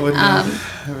 I would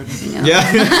You know?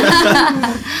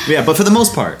 Yeah. Yeah, but for the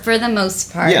most part. For the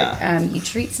most part, Yeah. you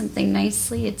treat something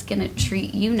nicely, it's going to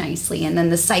treat you nicely. And then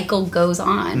the cycle goes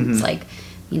on. Mm-hmm. It's like,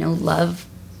 you know, love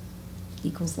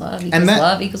equals love equals And that-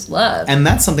 love equals love. And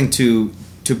that's something to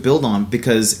build on,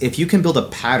 because if you can build a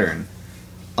pattern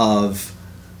of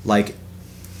like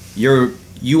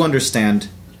you understand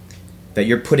that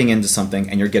you're putting into something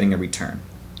and you're getting a return.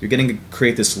 You're getting to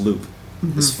create this loop,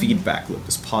 this feedback loop,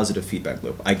 this positive feedback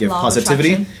loop. I give Law of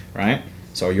positivity, attraction. right?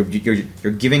 So you're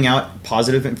giving out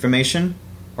positive information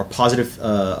or positive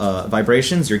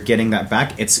vibrations. You're getting that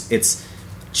back. It's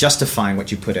justifying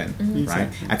what you put in, right?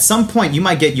 At some point, you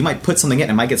might put something in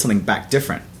and might get something back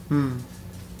different,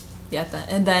 Yeah,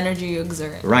 and the energy you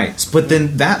exert. right? But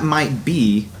then that might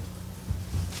be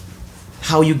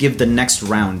how you give the next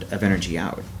round of energy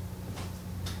out.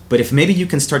 But if maybe you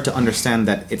can start to understand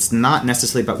that it's not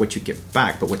necessarily about what you give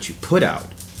back, but what you put out,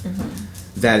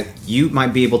 that you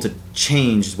might be able to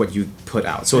change what you put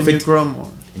out. So And if you it grow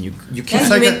more. and you Yeah, can you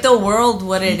like make a- the world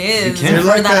what it is can. You're for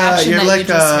like that action that you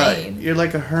just made. you're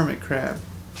like a hermit crab.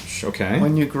 okay.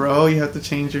 When you grow, you have to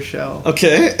change your shell.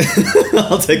 Okay,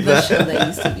 I'll take the that. show that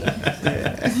used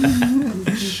to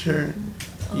be. Sure.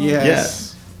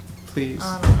 Yes. Please.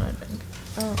 I don't know, I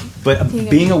think. But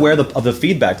being aware of the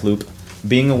feedback loop,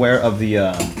 being aware of the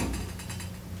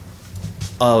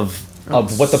of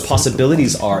what the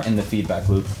possibilities are in the feedback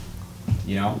loop,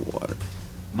 you know,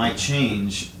 might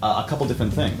change a couple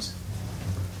different things.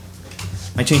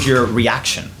 Might change your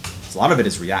reaction. A lot of it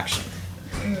is reaction.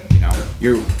 You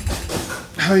know,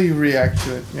 How you react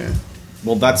to it, yeah.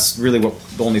 Well, that's really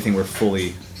the only thing we're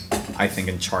fully, I think,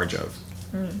 in charge of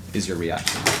is your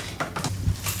reaction.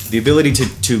 The ability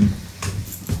to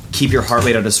keep your heart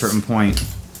rate at a certain point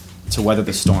to weather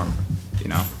the storm, you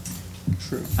know?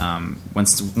 True.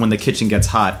 When the kitchen gets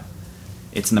hot,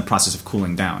 it's in the process of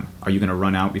cooling down. Are you going to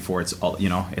run out before it's all, you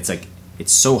know, it's like,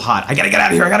 it's so hot. I got to get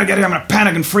out of here. I'm going to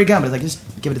panic and freak out. But it's like,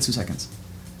 just give it 2 seconds.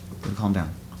 It'll calm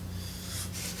down.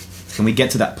 Can we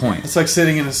get to that point? It's like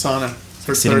sitting in a sauna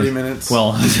for 30 minutes.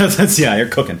 Well, that's, yeah, you're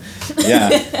cooking.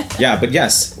 Yeah, but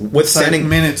yes, withstanding... Like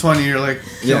minute 20, you're like...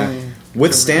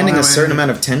 Withstanding a certain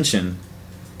amount of tension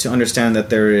to understand that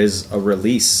there is a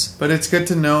release. But it's good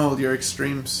to know your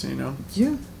extremes, you know?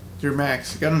 Yeah. Your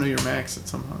max. You gotta know your max at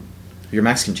some point. Your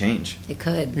max can change. It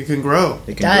could. It can grow.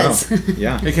 It can grow.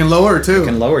 Yeah. It can lower, too. It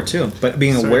can lower, too. But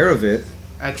being aware of it...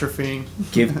 Atrophying.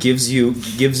 gives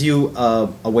you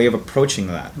a way of approaching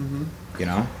that. Mm-hmm. You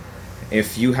know?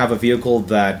 If you have a vehicle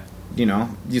that, you know,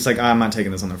 you're like, I'm not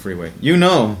taking this on the freeway. You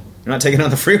know, you're not taking it on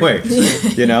the freeway.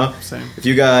 You know? Same. If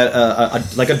you got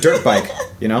a dirt bike,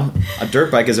 you know, a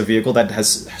dirt bike is a vehicle that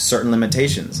has certain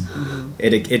limitations. Mm-hmm.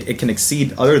 It can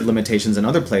exceed other limitations in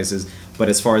other places, but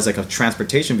as far as like a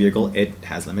transportation vehicle, it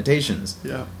has limitations.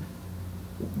 Yeah.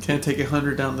 You can't take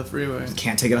 100 down the freeway. You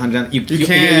can't take it 100 down. You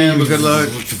can, but good luck.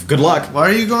 Good luck. Why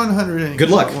are you going 100?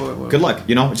 Good luck. Good luck.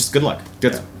 You know, just good luck.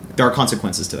 Yeah. There are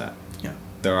consequences to that. Yeah.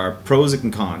 There are pros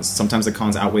and cons. Sometimes the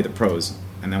cons outweigh the pros,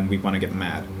 and then we want to get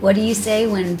mad. What do you say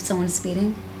when someone's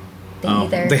speeding?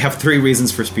 They have 3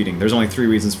 reasons for speeding. There's only 3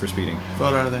 reasons for speeding.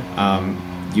 What are they?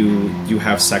 You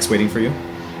have sex waiting for you.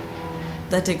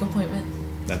 That dick appointment.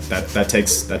 That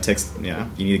takes yeah.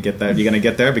 You need to get there. You're gonna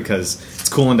get there because it's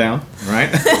cooling down,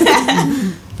 right?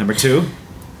 Number 2, you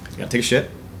gotta take a shit.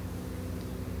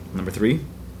 Number 3,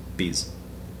 bees.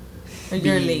 Or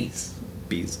you're late.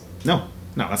 Bees. No,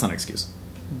 that's not an excuse.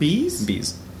 Bees?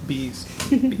 Bees. Bees.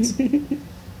 Bees.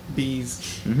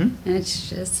 Bees. Mm-hmm. It's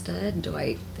just a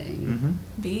Dwight thing.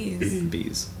 Mm-hmm. Bees.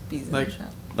 Bees. Bees in Like- the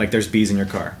shop. Like there's bees in your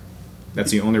car.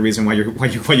 That's the only reason why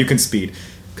you can speed,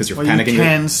 because you're panicking. You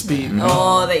can speed. Mm-hmm.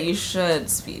 Oh, that you should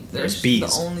speed. There's bees.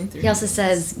 The only 3. He also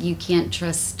says you can't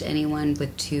trust anyone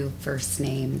with 2 first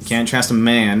names. Can't trust a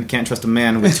man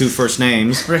with 2 first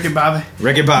names. Ricky Bobby.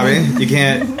 Ricky Bobby. You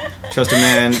can't trust a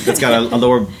man that's got a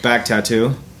lower back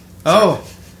tattoo. Oh,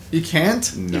 you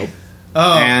can't? Nope.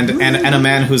 Oh. And a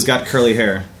man who's got curly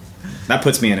hair. That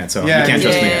puts me in it, so Yeah, you can't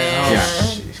trust me. yeah.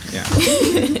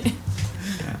 Yeah.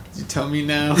 You tell me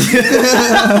now.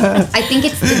 I think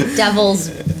it's the devil's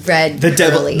red The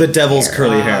devil's hair.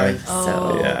 curly hair.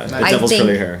 So Yeah, the I devil's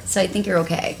curly hair. So I think you're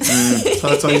okay. So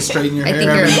that's why you straighten your I hair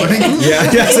think every you're morning? okay.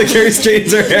 Yeah, so Carrie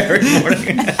straightens her hair every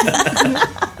morning.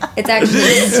 It's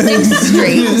actually stick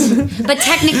straight. But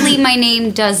technically my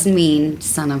name does mean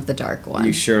son of the dark one.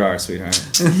 You sure are, sweetheart.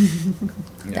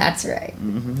 That's right.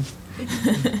 Dun,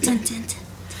 dun, dun.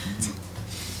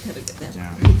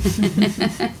 Yeah.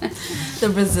 The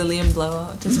Brazilian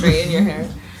blowout to straighten your hair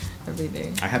every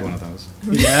day. I had one of those.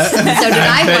 Yeah. So did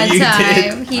I bet one you time.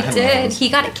 did. He I had one of did. those. He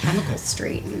got a chemical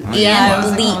straightened Yeah,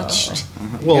 and it bleached.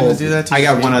 Well, gonna do that to I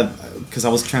got you? one of because I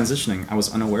was transitioning. I was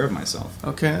unaware of myself.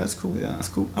 Okay, that's cool. Yeah, That's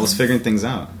cool. I was figuring things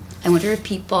out. I wonder if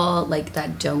people like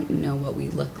that don't know what we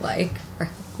look like are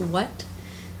like, what?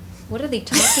 What are they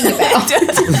talking about?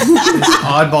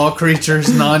 Oddball creatures,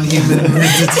 non-human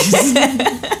entities.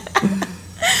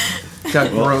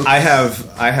 Got growth. I have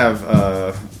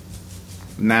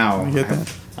now. You get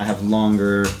that? I have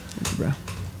longer,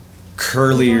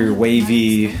 curlier,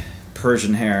 wavy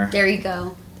Persian hair. There you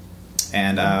go.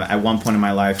 And at one point in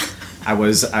my life, I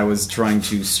was trying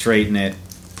to straighten it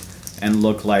and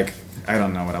look like, I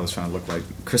don't know what I was trying to look like,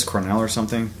 Chris Cornell or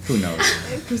something. Who knows?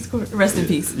 Rest in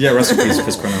peace. Yeah, rest in peace,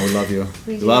 Chris Cornell. We love you.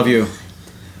 We do. Love you.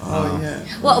 Oh, yeah.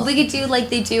 Well, we could do like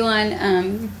they do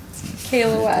on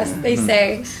KLOS. They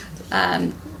say,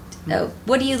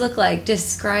 what do you look like?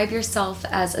 Describe yourself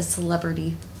as a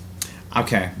celebrity.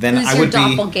 Okay, then Who's I your would be.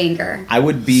 doppelganger? I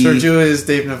would be. Sergio is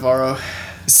Dave Navarro.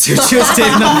 Sergio's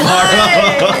Dave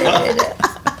Navarro.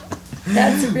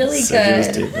 That's really Sergio's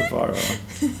good. Dave Navarro.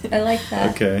 I like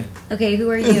that. Okay. Okay, who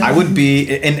are you? I would be,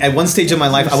 and at one stage of my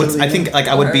life, I think like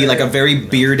I would be like a very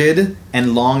bearded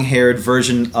and long-haired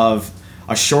version of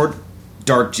a short,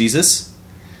 dark Jesus,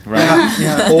 right?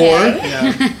 Yeah.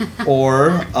 Okay.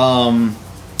 Or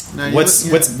No, you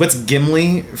what's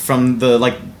Gimli from the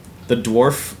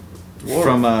dwarf.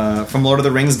 From Lord of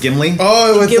the Rings, Gimli.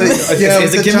 Oh, with Gimli. the Is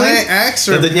it the Gimli? giant axe,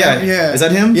 or Yeah. Is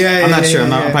that him? Yeah, I'm not yeah, sure.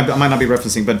 yeah, I might not be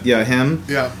referencing, but yeah, him.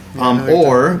 Yeah.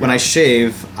 Or when I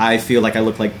shave, I feel like I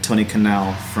look like Tony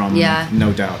Canal from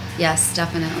No Doubt. Yes,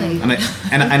 definitely. And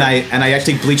I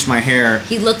actually bleached my hair.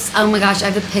 He looks. Oh my gosh, I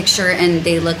have a picture, and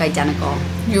they look identical.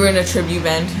 You were in a tribute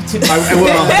band.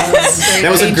 That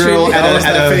was a girl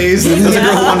at a phase. There was a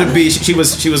girl who wanted to be. She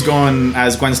was going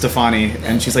as Gwen Stefani,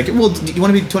 and she's like, "Well, do you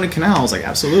want to be Tony Canal?" I was like,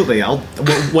 "Absolutely, I'll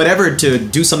whatever to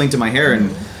do something to my hair."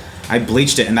 And I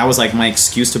bleached it, and that was like my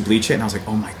excuse to bleach it. And I was like,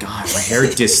 "Oh my god, my hair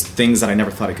did things that I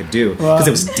never thought I could do because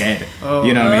it was dead."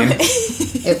 You know what I mean?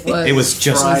 It was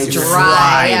just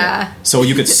dry. Yeah. So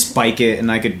you could spike it,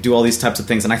 and I could do all these types of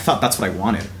things, and I thought that's what I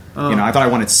wanted. I thought I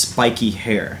wanted spiky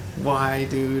hair. Why,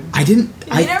 dude? I didn't.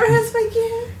 You never had spiky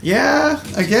hair? Yeah,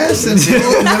 I guess in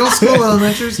middle school,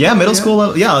 elementary school. Yeah, middle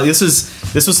school. Yeah, this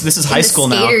is high school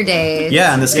now. Skater days.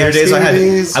 Yeah, in the skater days,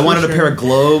 I wanted a pair of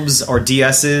Globes or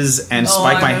DS's and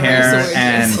spike my hair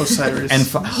and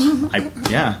Osiris. Oh my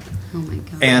god.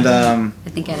 And I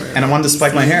think I wanted to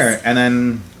spike my hair, and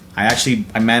then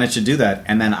I managed to do that,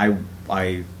 and then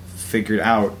I figured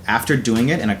out after doing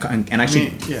it and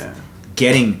actually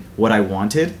getting what I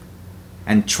wanted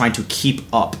and trying to keep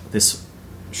up this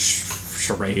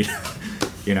charade.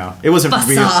 It wasn't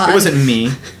real. It wasn't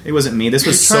me. This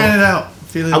was trying it out.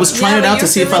 I was trying it out to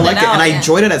see if I liked it, and I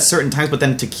enjoyed it at certain times. But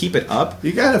then to keep it up,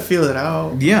 you gotta feel it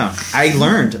out. Yeah, I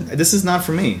learned this is not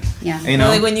for me. Yeah,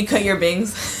 like when you cut your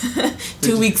bangs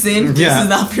 2 weeks in. This is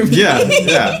not for me.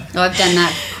 Yeah. Oh, I've done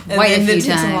that quite a few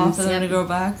times. For them to grow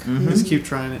back. Mm-hmm. Just keep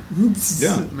trying it.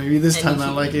 Yeah, maybe this time I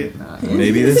like it.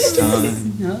 Maybe this time.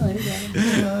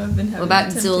 What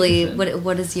about Zully?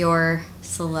 What is your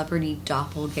celebrity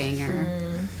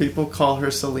doppelganger? People call her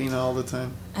Selena all the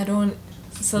time.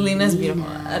 Selena's beautiful.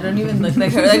 I don't even look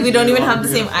like her. Like, we don't even have the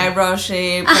same eyebrow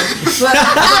shape.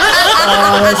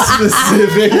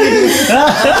 Specific.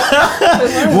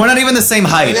 We're not even the same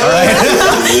height, alright?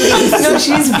 No,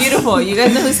 she's beautiful. You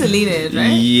guys know who Selena is,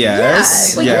 right?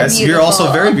 Yes. Yeah, yes. You're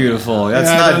also very beautiful. That's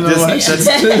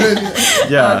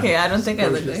yeah. Okay, I don't think I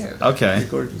look like her. Okay.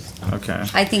 Gorgeous. Okay.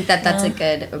 I think that's a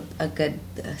good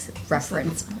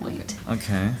reference point.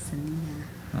 Okay.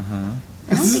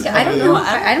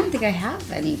 I don't think I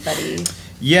have anybody.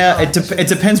 Yeah, it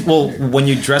depends. Well, when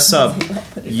you dress up,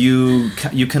 you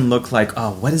can look like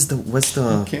what's the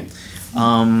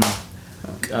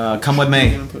Come With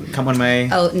Me.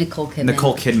 Oh, Nicole Kidman.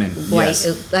 Nicole Kidman. White.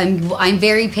 Yes. I'm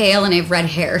very pale and I have red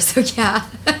hair, so yeah.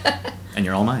 And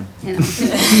you're all mine. You know.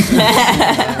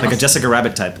 Like a Jessica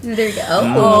Rabbit type. There you go.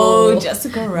 Oh,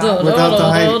 Jessica Rabbit. Without the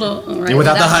height. Right,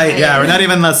 without the height. Yeah, we're not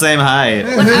even the same height.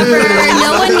 Whatever.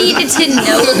 No one needed to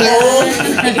know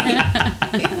that.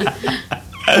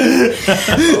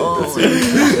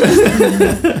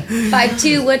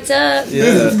 5'2", what's up?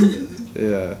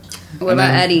 Yeah. What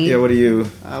about Eddie? Yeah, what are you?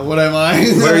 What am I?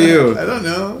 Where are you? I don't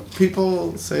know.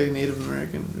 People say Native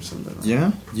American or something.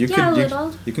 Yeah? A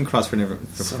little. You can cross for Native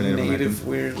native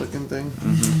weird looking thing.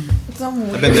 Mm-hmm.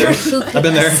 I've been there. I've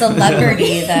been there.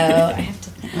 Celebrity, though. I have to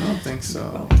think. I don't think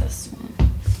so. This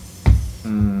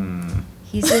one.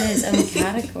 He's in his own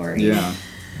category. Yeah.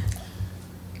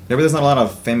 Yeah, but there's not a lot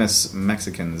of famous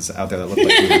Mexicans out there that look like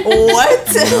you. What?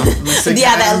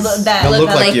 Yeah, that look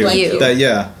like you. you.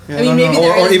 I mean, maybe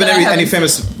or even any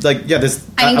famous there's.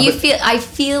 I mean, I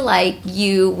feel like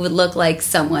you would look like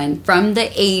someone from the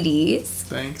 80s.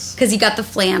 Thanks. Because you got the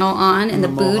flannel on and the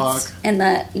boots mohawk. and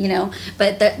the,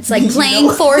 but that's like playing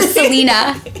for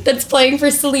Selena. That's playing for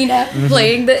Selena,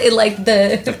 playing the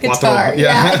guitar.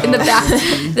 Yeah. In the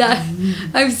back.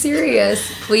 I'm serious.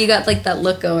 Well, you got like that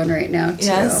look going right now, too.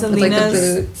 Yeah, with like the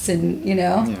Selena's- boots and,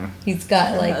 he's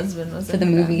got like, husband was for the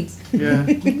in the movie. Yeah.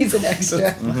 He's an extra.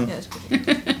 Yeah, it's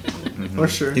pretty For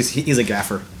sure. He's a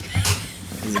gaffer.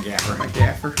 He's a gaffer. A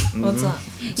gaffer. What's up?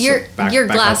 Your back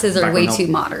glasses are way help. too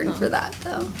modern for that,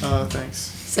 though. Oh, thanks.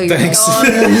 So you're Thanks.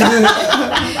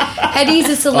 Eddie's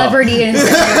a celebrity in his own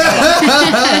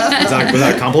right. Was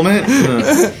that a compliment?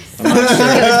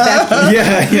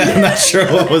 Yeah, I'm not sure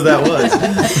what that was.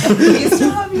 You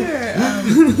still have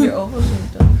your oval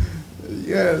shape though.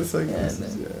 Yeah, it's like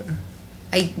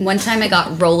One time I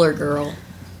got Roller Girl,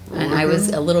 and I was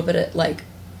a little bit of like,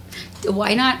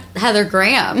 why not Heather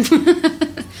Graham?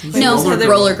 No,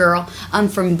 Roller Girl. I'm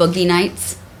from Boogie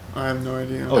Nights. I have no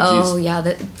idea. Oh yeah,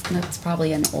 that's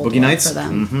probably an old Boogie one Nights for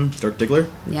them. Mm-hmm. Dirk Diggler.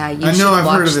 Yeah, you I should know I've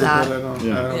watch heard of it, that. but I don't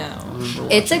remember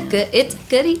It's a good. It's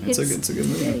goodie. It's a good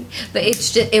movie. But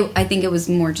it's just. I think it was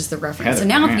more just the reference. Heather So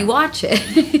now, if Graham. you watch it,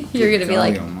 you're gonna be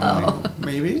like, oh,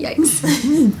 Maybe. yikes,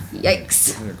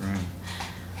 yikes. Heather Graham.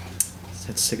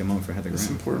 Let's take a moment for Heather It's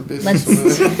Graham. important business.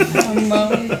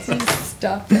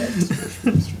 Stop it.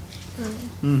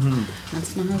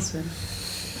 That's my husband.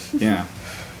 Yeah.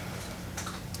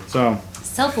 So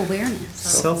self-awareness.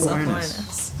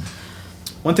 Self-awareness.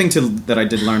 One thing that I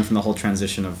did learn from the whole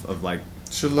transition of like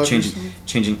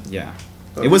changing. Yeah,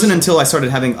 it wasn't until I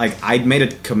started having like I'd made a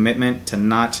commitment to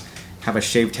not have a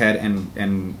shaved head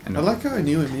and I like how I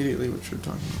knew immediately what you were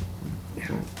talking about.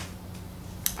 Yeah.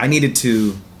 I needed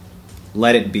to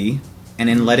let it be, and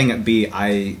in letting it be,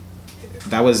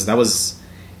 that was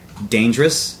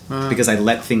dangerous because I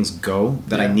let things go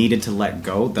that I needed to let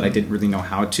go that I didn't really know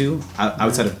how to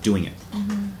outside of doing it.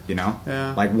 You know,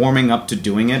 like warming up to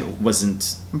doing it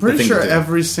wasn't. I'm pretty sure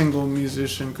every single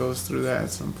musician goes through that at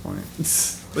some point.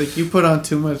 It's like you put on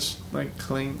too much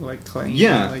cling.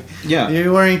 Yeah,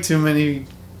 You're wearing too many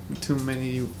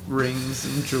rings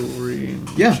and jewelry. And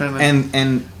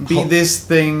trying to be this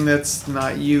thing that's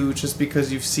not you just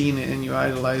because you've seen it and you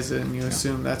idolize it and you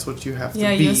assume that's what you have to be.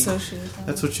 Yeah, you associate that.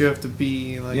 That's what you have to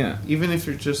be. Like, even if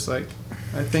you're just like,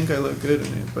 I think I look good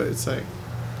in it, but it's like.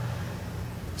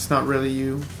 It's not really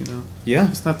you, you know? Yeah.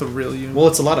 It's not the real you. Well,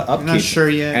 it's a lot of upkeep. You're not sure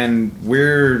yet. And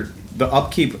the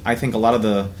upkeep, I think a lot of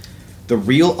the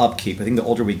real upkeep, I think the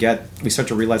older we get, we start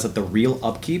to realize that the real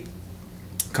upkeep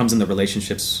comes in the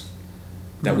relationships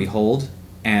that we hold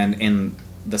and in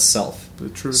the self. The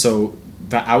truth. So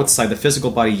the outside, the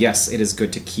physical body, yes, it is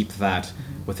good to keep that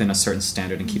within a certain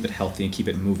standard and keep it healthy and keep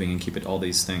it moving and keep it all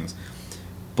these things.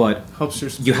 But helps your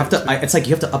you have to, it's like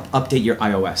you have to update your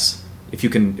iOS. If you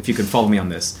can follow me on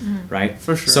this, right?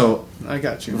 For sure. So I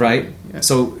got you. Right? Yeah.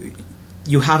 So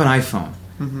you have an iPhone,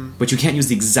 but you can't use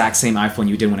the exact same iPhone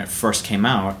you did when it first came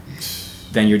out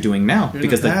than you're doing now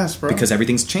because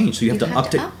everything's changed. So you have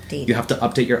to update. You have to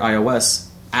update your iOS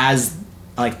as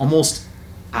like almost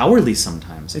hourly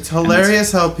sometimes. It's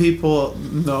hilarious how people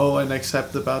know and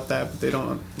accept about that, but they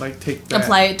don't like take that.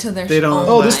 Apply it to their. They don't.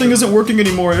 Oh, this thing isn't working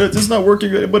anymore. It's not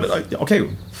working. But okay,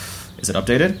 is it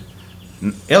updated?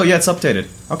 Oh yeah, it's updated.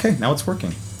 Okay, now it's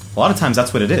working. A lot of times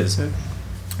that's what it is.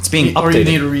 It's being updated. Or you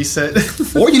need a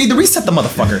reset. Or you need to reset the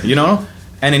motherfucker, you know?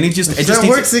 And it just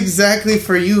works exactly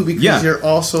for you because you're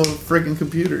also a freaking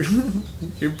computer.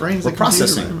 Your brain's a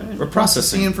computer, man. We're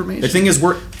processing information. The thing is we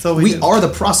are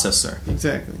the processor.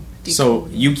 Exactly. So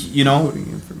you know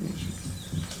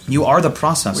you are the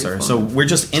processor. So we're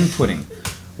just inputting.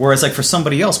 Whereas, like for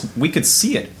somebody else, we could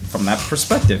see it from that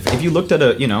perspective. If you looked at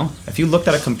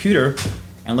a computer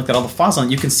and looked at all the files on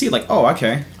it, you can see like, oh,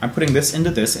 okay, I'm putting this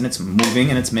into this, and it's moving,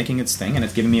 and it's making its thing, and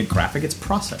it's giving me a graphic. It's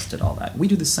processed it all that. We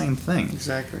do the same thing.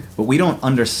 Exactly. But we don't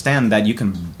understand that you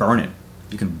can burn it.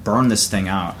 You can burn this thing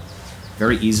out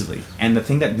very easily. And the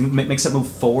thing that makes it move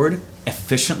forward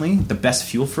efficiently, the best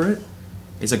fuel for it,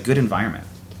 is a good environment.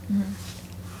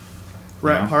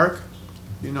 Rat Park?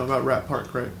 You know about Rat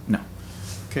Park, right? No.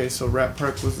 Okay, so Rat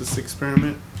Park was this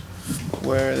experiment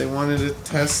where they wanted to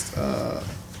test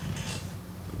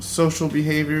social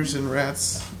behaviors in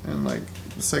rats and like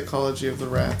the psychology of the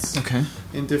rats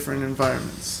in different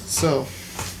environments. So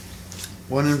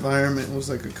one environment was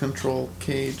like a control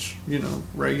cage, you know,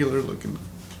 regular looking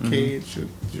cage,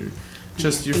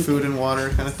 just your food and water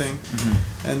kind of thing.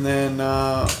 And then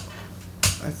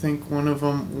I think one of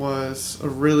them was a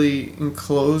really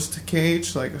enclosed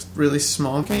cage, like a really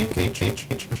small cage.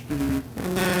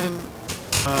 And then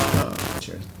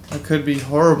I could be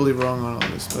horribly wrong on all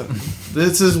this, but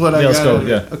this is what I got. Let's go.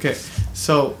 Yeah. Okay,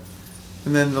 so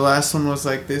and then the last one was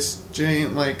like this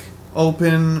giant, like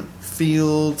open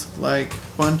field, like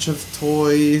bunch of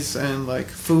toys and like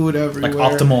food everywhere,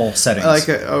 like optimal settings, like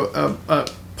a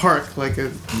park, like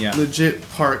a legit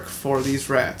park for these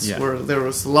rats, where there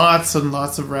was lots and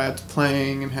lots of rats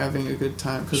playing and having a good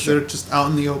time because they're just out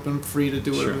in the open, free to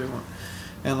do whatever they want,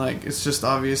 and like it's just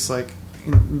obvious, like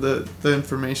the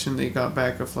information they got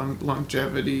back of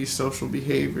longevity, social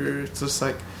behavior. It's just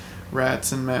like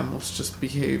rats and mammals just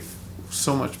behave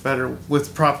so much better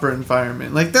with proper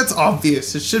environment. Like that's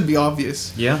obvious. It should be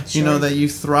obvious. Yeah, you know that you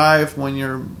thrive when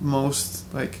you're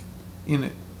most like in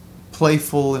it.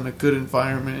 Playful in a good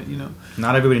environment, you know.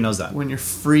 Not everybody knows that. When you're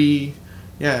free,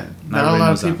 not a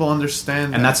lot of people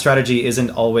understand that. And that strategy isn't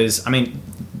always. I mean,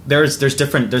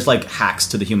 there's like hacks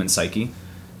to the human psyche,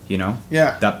 you know.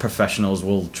 Yeah. That professionals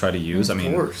will try to use. Of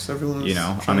course, everyone's. You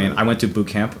know, I mean, I went to boot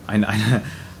camp. I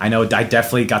know I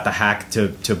definitely got the hack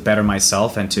to better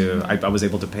myself and I was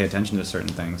able to pay attention to certain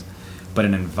things, but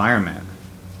an environment,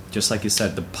 just like you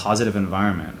said, the positive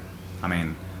environment. I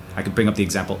mean, I could bring up the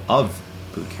example of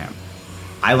boot camp.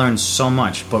 I learned so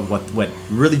much, but what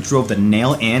really drove the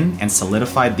nail in and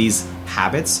solidified these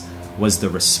habits was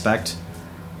the respect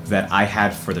that I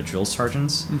had for the drill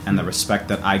sergeants and the respect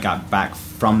that I got back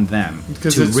from them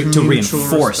to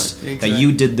reinforce that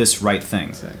you did this right thing.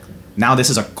 Exactly. Now this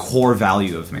is a core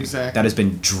value of me Exactly. that has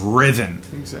been driven.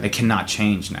 Exactly. It cannot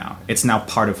change now. It's now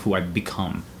part of who I've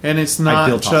become. And it's I not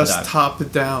built off of just that.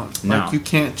 top down. No. Like, you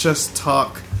can't just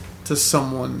talk to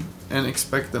someone and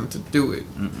expect them to do it.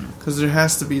 Because there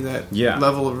has to be that Yeah.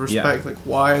 level of respect. Yeah. Like,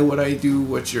 why would I do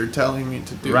what you're telling me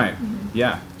to do? Right.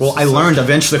 Yeah. Well, I learned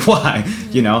eventually why,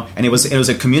 you know, and it was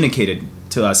communicated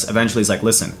to us eventually. It's like,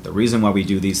 listen, the reason why we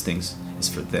do these things is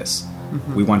for this.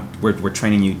 We're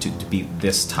training you to be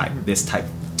this type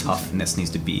toughness needs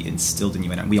to be instilled in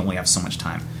you, and we only have so much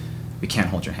time. We can't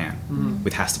hold your hand.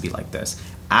 It has to be like this.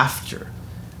 After,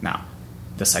 now,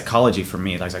 the psychology for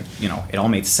me, I was like, you know, it all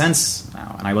made sense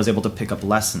now, and I was able to pick up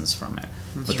lessons from it.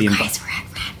 But You guys were at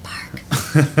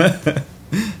Rat Park.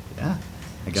 Yeah,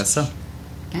 I guess so.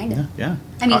 Kind of. Yeah.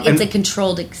 I mean, And- it's a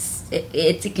controlled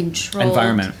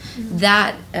environment.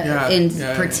 That in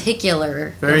yeah.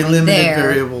 particular, Very going limited there,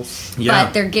 variables. Yeah.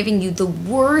 But they're giving you the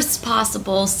worst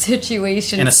possible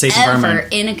situation In a safe ever environment.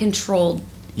 in a controlled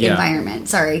Yeah. environment.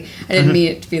 Sorry, I didn't mean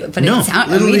it to be, but No. it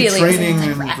sounded Literally immediately training like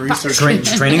and Rat Park. researching.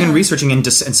 Training and researching and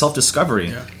self-discovery.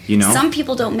 Yeah. You know. Some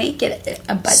people don't make it,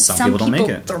 but Some some people don't make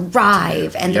it.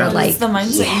 thrive, and Yeah. they're like, It's the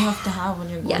mindset yeah. you have to have when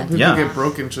you're going. Yeah. People Yeah. get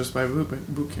broken just by boot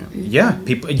camp. Yeah,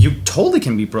 people. You totally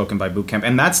can be broken by boot camp,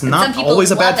 and that's some not people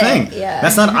always a bad love thing. it, yeah.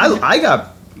 That's not.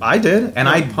 I did, and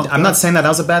Yeah, pumped I'm not up. saying that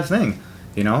was a bad thing.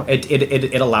 You know,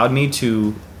 it allowed me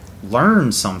to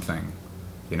learn something.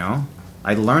 You know,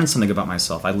 I learned something about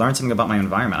myself. I learned something about my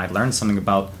environment. I learned something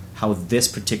about how this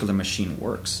particular machine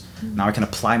works. Now I can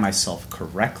apply myself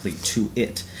correctly to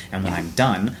it, and when I'm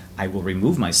done, I will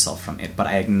remove myself from it. But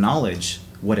I acknowledge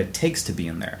what it takes to be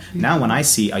in there. Now when I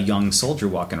see a young soldier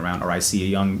walking around, or I see a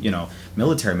young, you know,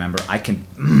 military member, I can,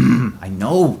 I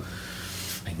know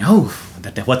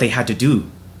that what they had to do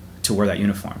to wear that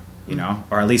uniform, you know,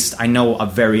 or at least I know a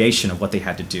variation of what they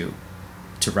had to do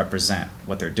to represent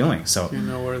what they're doing. So You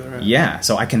know where they're at. yeah,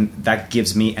 so that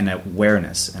gives me an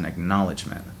awareness, an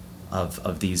acknowledgement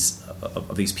of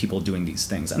these people doing these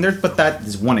things. And but that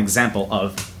is one example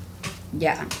of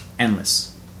yeah.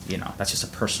 endless. You know, that's just a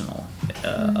personal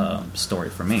story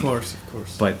for me. Of course.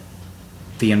 But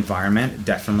the environment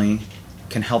definitely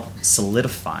can help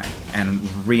solidify and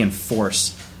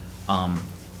reinforce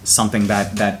something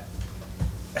that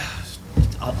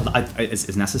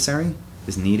is necessary,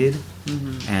 is needed,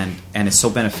 and is so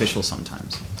beneficial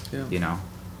sometimes. Yeah. You know,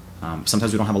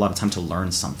 sometimes we don't have a lot of time to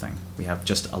learn something. We have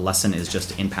just a lesson is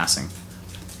just in passing.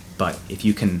 But if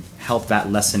you can help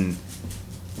that lesson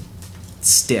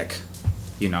stick,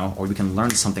 you know, or we can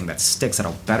learn something that sticks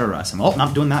that'll better us. And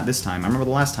not doing that this time. I remember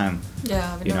the last time.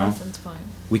 Yeah, but You know? that's fine.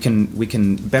 We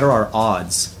can better our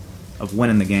odds of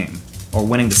winning the game or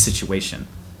winning the situation,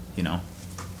 you know.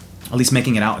 At least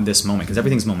making it out in this moment, because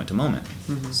everything's moment to moment.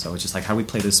 So it's just like, how do we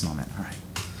play this moment? All right.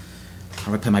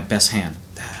 How do I play my best hand?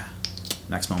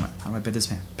 Next moment. How do I play this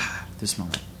hand? This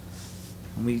moment.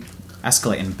 And we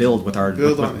escalate and build with our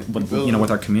Build on it. Build you know, on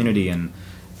with it. our community, and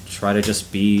try to just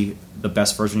be the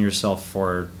best version of yourself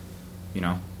for, you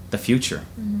know, the future.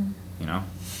 You know.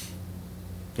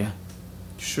 Yeah.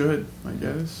 Should, I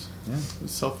guess. Yeah.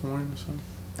 Self-awareness. Huh?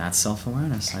 That's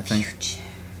self-awareness, I think.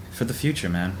 For the future,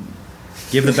 man.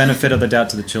 Give the benefit of the doubt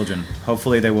to the children.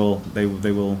 Hopefully they will,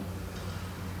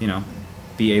 you know,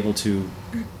 be able to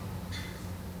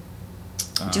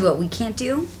Do what we can't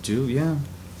do,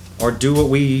 or do what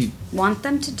we want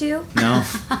them to do. no,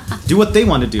 do what they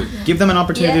want to do. Give them an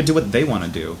opportunity Yeah. to do what they want to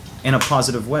do in a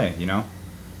positive way. You know,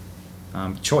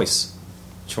 choice,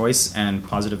 and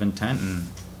positive intent, and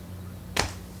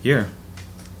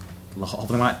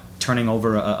hopefully we're not turning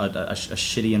over a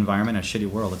shitty environment, a shitty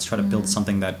world. Let's try to build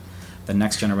something that the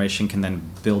next generation can then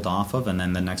build off of, and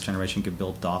then the next generation can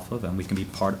build off of, and we can be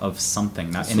part of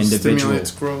something, not an individual.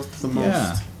 Stimulates growth the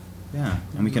most. Yeah,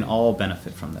 and we can all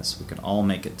benefit from this. We can all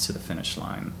make it to the finish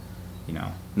line, you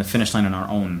know. And the finish line in our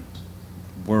own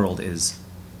world is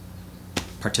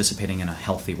participating in a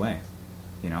healthy way,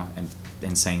 you know,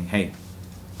 and saying, hey,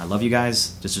 I love you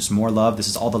guys. There's just more love. This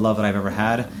is all the love that I've ever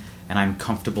had, and I'm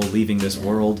comfortable leaving this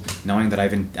world knowing that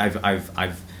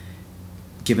I've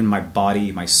given my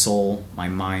body, my soul, my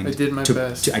mind. I did my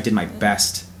best. I did my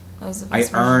best. That was the I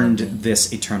best version of earned me.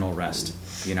 this eternal rest,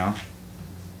 you know?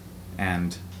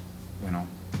 And, you know,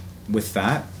 with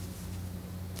that,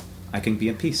 I can be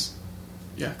at peace.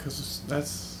 Yeah, because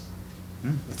that's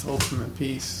ultimate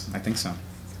peace. I think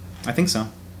so.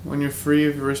 When you're free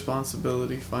of your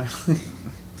responsibility, finally,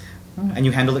 And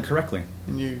you handle it correctly.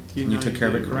 and you And you took care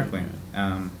of it correctly.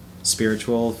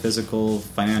 Spiritual, physical,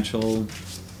 financial,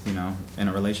 you know, in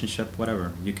a relationship,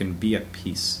 whatever. You can be at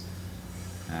peace.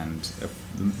 And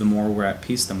the more we're at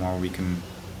peace, the more we can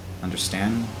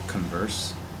understand,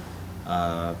 converse,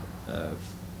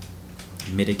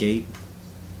 mitigate,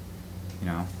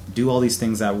 do all these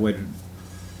things that would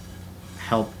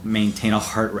help maintain a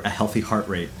healthy heart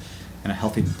rate and a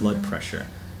healthy blood pressure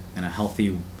and a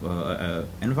healthy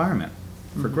environment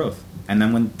for growth. And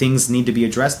then when things need to be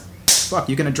addressed,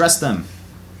 you can address them,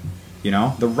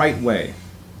 the right way,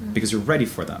 because you're ready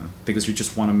for them, because you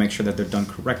just want to make sure that they're done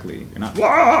correctly. You're not,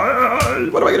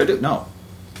 what am I going to do? No.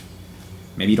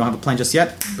 Maybe you don't have a plan just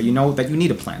yet, but you know that you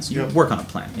need a plan. So you work on a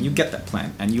plan, and you get that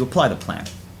plan, and you apply the plan.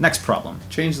 Next problem.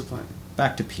 Change the plan.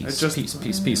 Back to peace.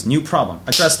 Peace. New problem.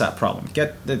 Address that problem.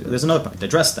 There's another problem.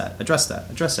 Address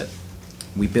it.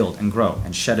 We build and grow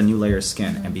and shed a new layer of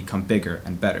skin and become bigger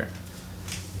and better.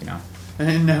 And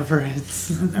it never ends.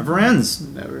 Never ends.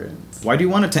 Never ends. Why do you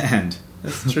want it to end?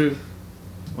 That's true.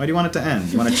 Why do you want it to end?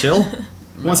 You want to chill?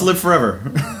 Who wants to live forever?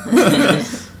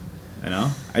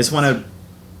 I just want to...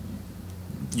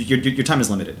 Your time is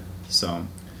limited, so...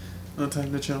 No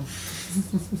time to chill.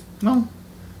 No.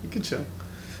 You can chill. You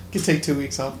can take 2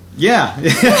 weeks off. Yeah.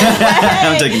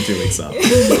 I'm taking 2 weeks off.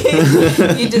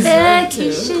 You deserve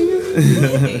to.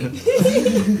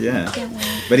 Yeah.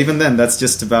 But even then, that's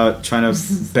just about trying to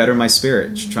better my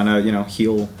spirit, trying to,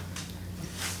 heal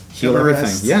everything.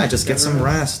 Rest. Yeah, just get some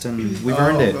rest, and we've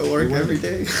earned it. Go work every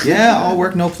day. Yeah, all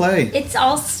work, no play. It's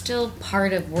all still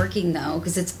part of working, though,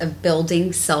 because it's a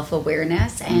building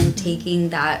self-awareness and taking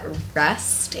that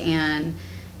rest and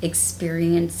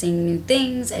experiencing new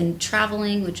things and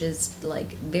traveling, which is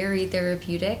like very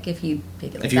therapeutic if you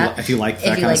pick it like that. If you like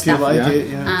that kind of stuff. If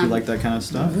you like that kind of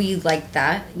stuff. We like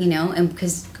that, and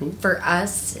because for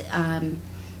us,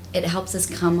 it helps us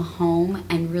come home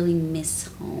and really miss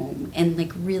home and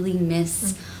like really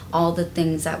miss all the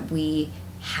things that we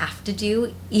have to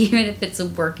do, even if it's a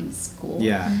work in school.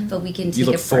 Yeah. But we can take you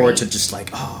look a forward break. to just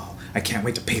like, I can't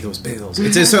wait to pay those bills.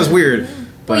 It just sounds weird.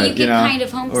 But, well, you get kind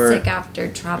of homesick after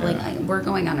traveling. Yeah. We're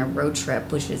going on a road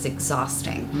trip, which is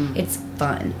exhausting. It's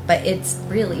fun, but it's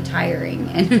really tiring.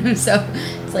 And so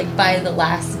it's like by the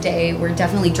last day, we're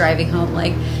definitely driving home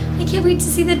like, I can't wait to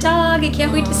see the dog. I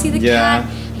can't wait to see the cat.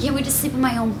 I can't wait to sleep in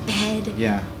my own bed.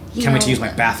 Yeah. Can't wait to use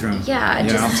my bathroom. Yeah,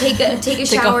 just take a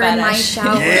shower in my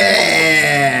shower.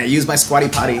 Yeah, use my squatty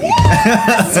potty. Squatty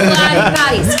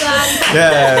potty.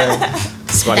 Yeah.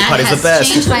 Squatty potty's the best.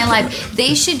 Changed my life.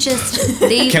 They should just.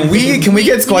 Can we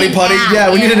get Squatty Potty? Yeah,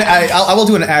 we need an ad. I will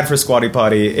do an ad for Squatty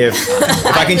Potty if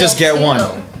I can just get one.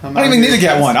 I don't even need to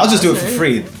get one. I'll just do it for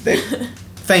free.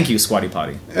 Thank you, Squatty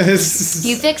Potty.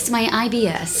 You fixed my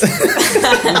IBS.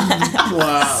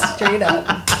 Wow. Straight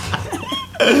up.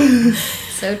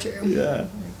 So true. Yeah. Oh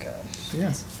my gosh.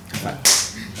 Yes.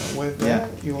 With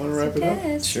that, you want to wrap it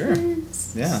up? Sure.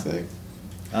 Yeah. Sick.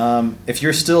 If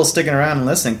you're still sticking around and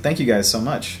listening, thank you guys so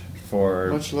much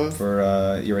for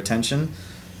your attention.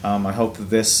 I hope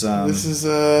this is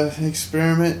an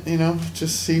experiment.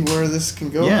 Just see where this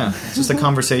can go. Yeah, it's just a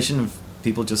conversation of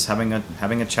people just having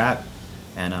a chat,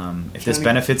 and if this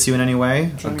benefits you in any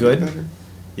way, good.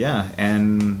 Yeah,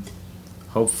 and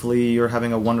hopefully you're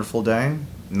having a wonderful day,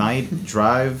 night,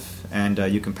 drive, and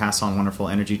you can pass on wonderful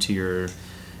energy to your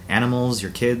animals,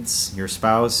 your kids, your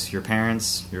spouse, your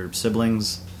parents, your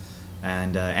siblings,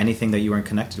 and anything that you are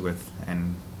connected with,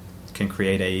 and can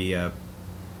create a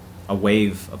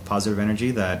wave of positive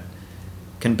energy that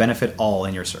can benefit all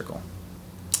in your circle.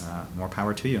 More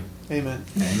power to you. Amen.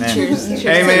 Amen. Cheers.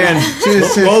 Amen.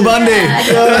 Cheers. Well, Bundy.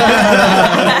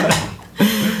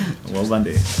 Well,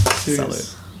 Bundy. Cheers.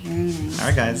 Salute. Very nice. All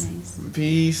right, guys. Nice.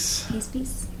 Peace.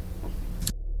 Peace.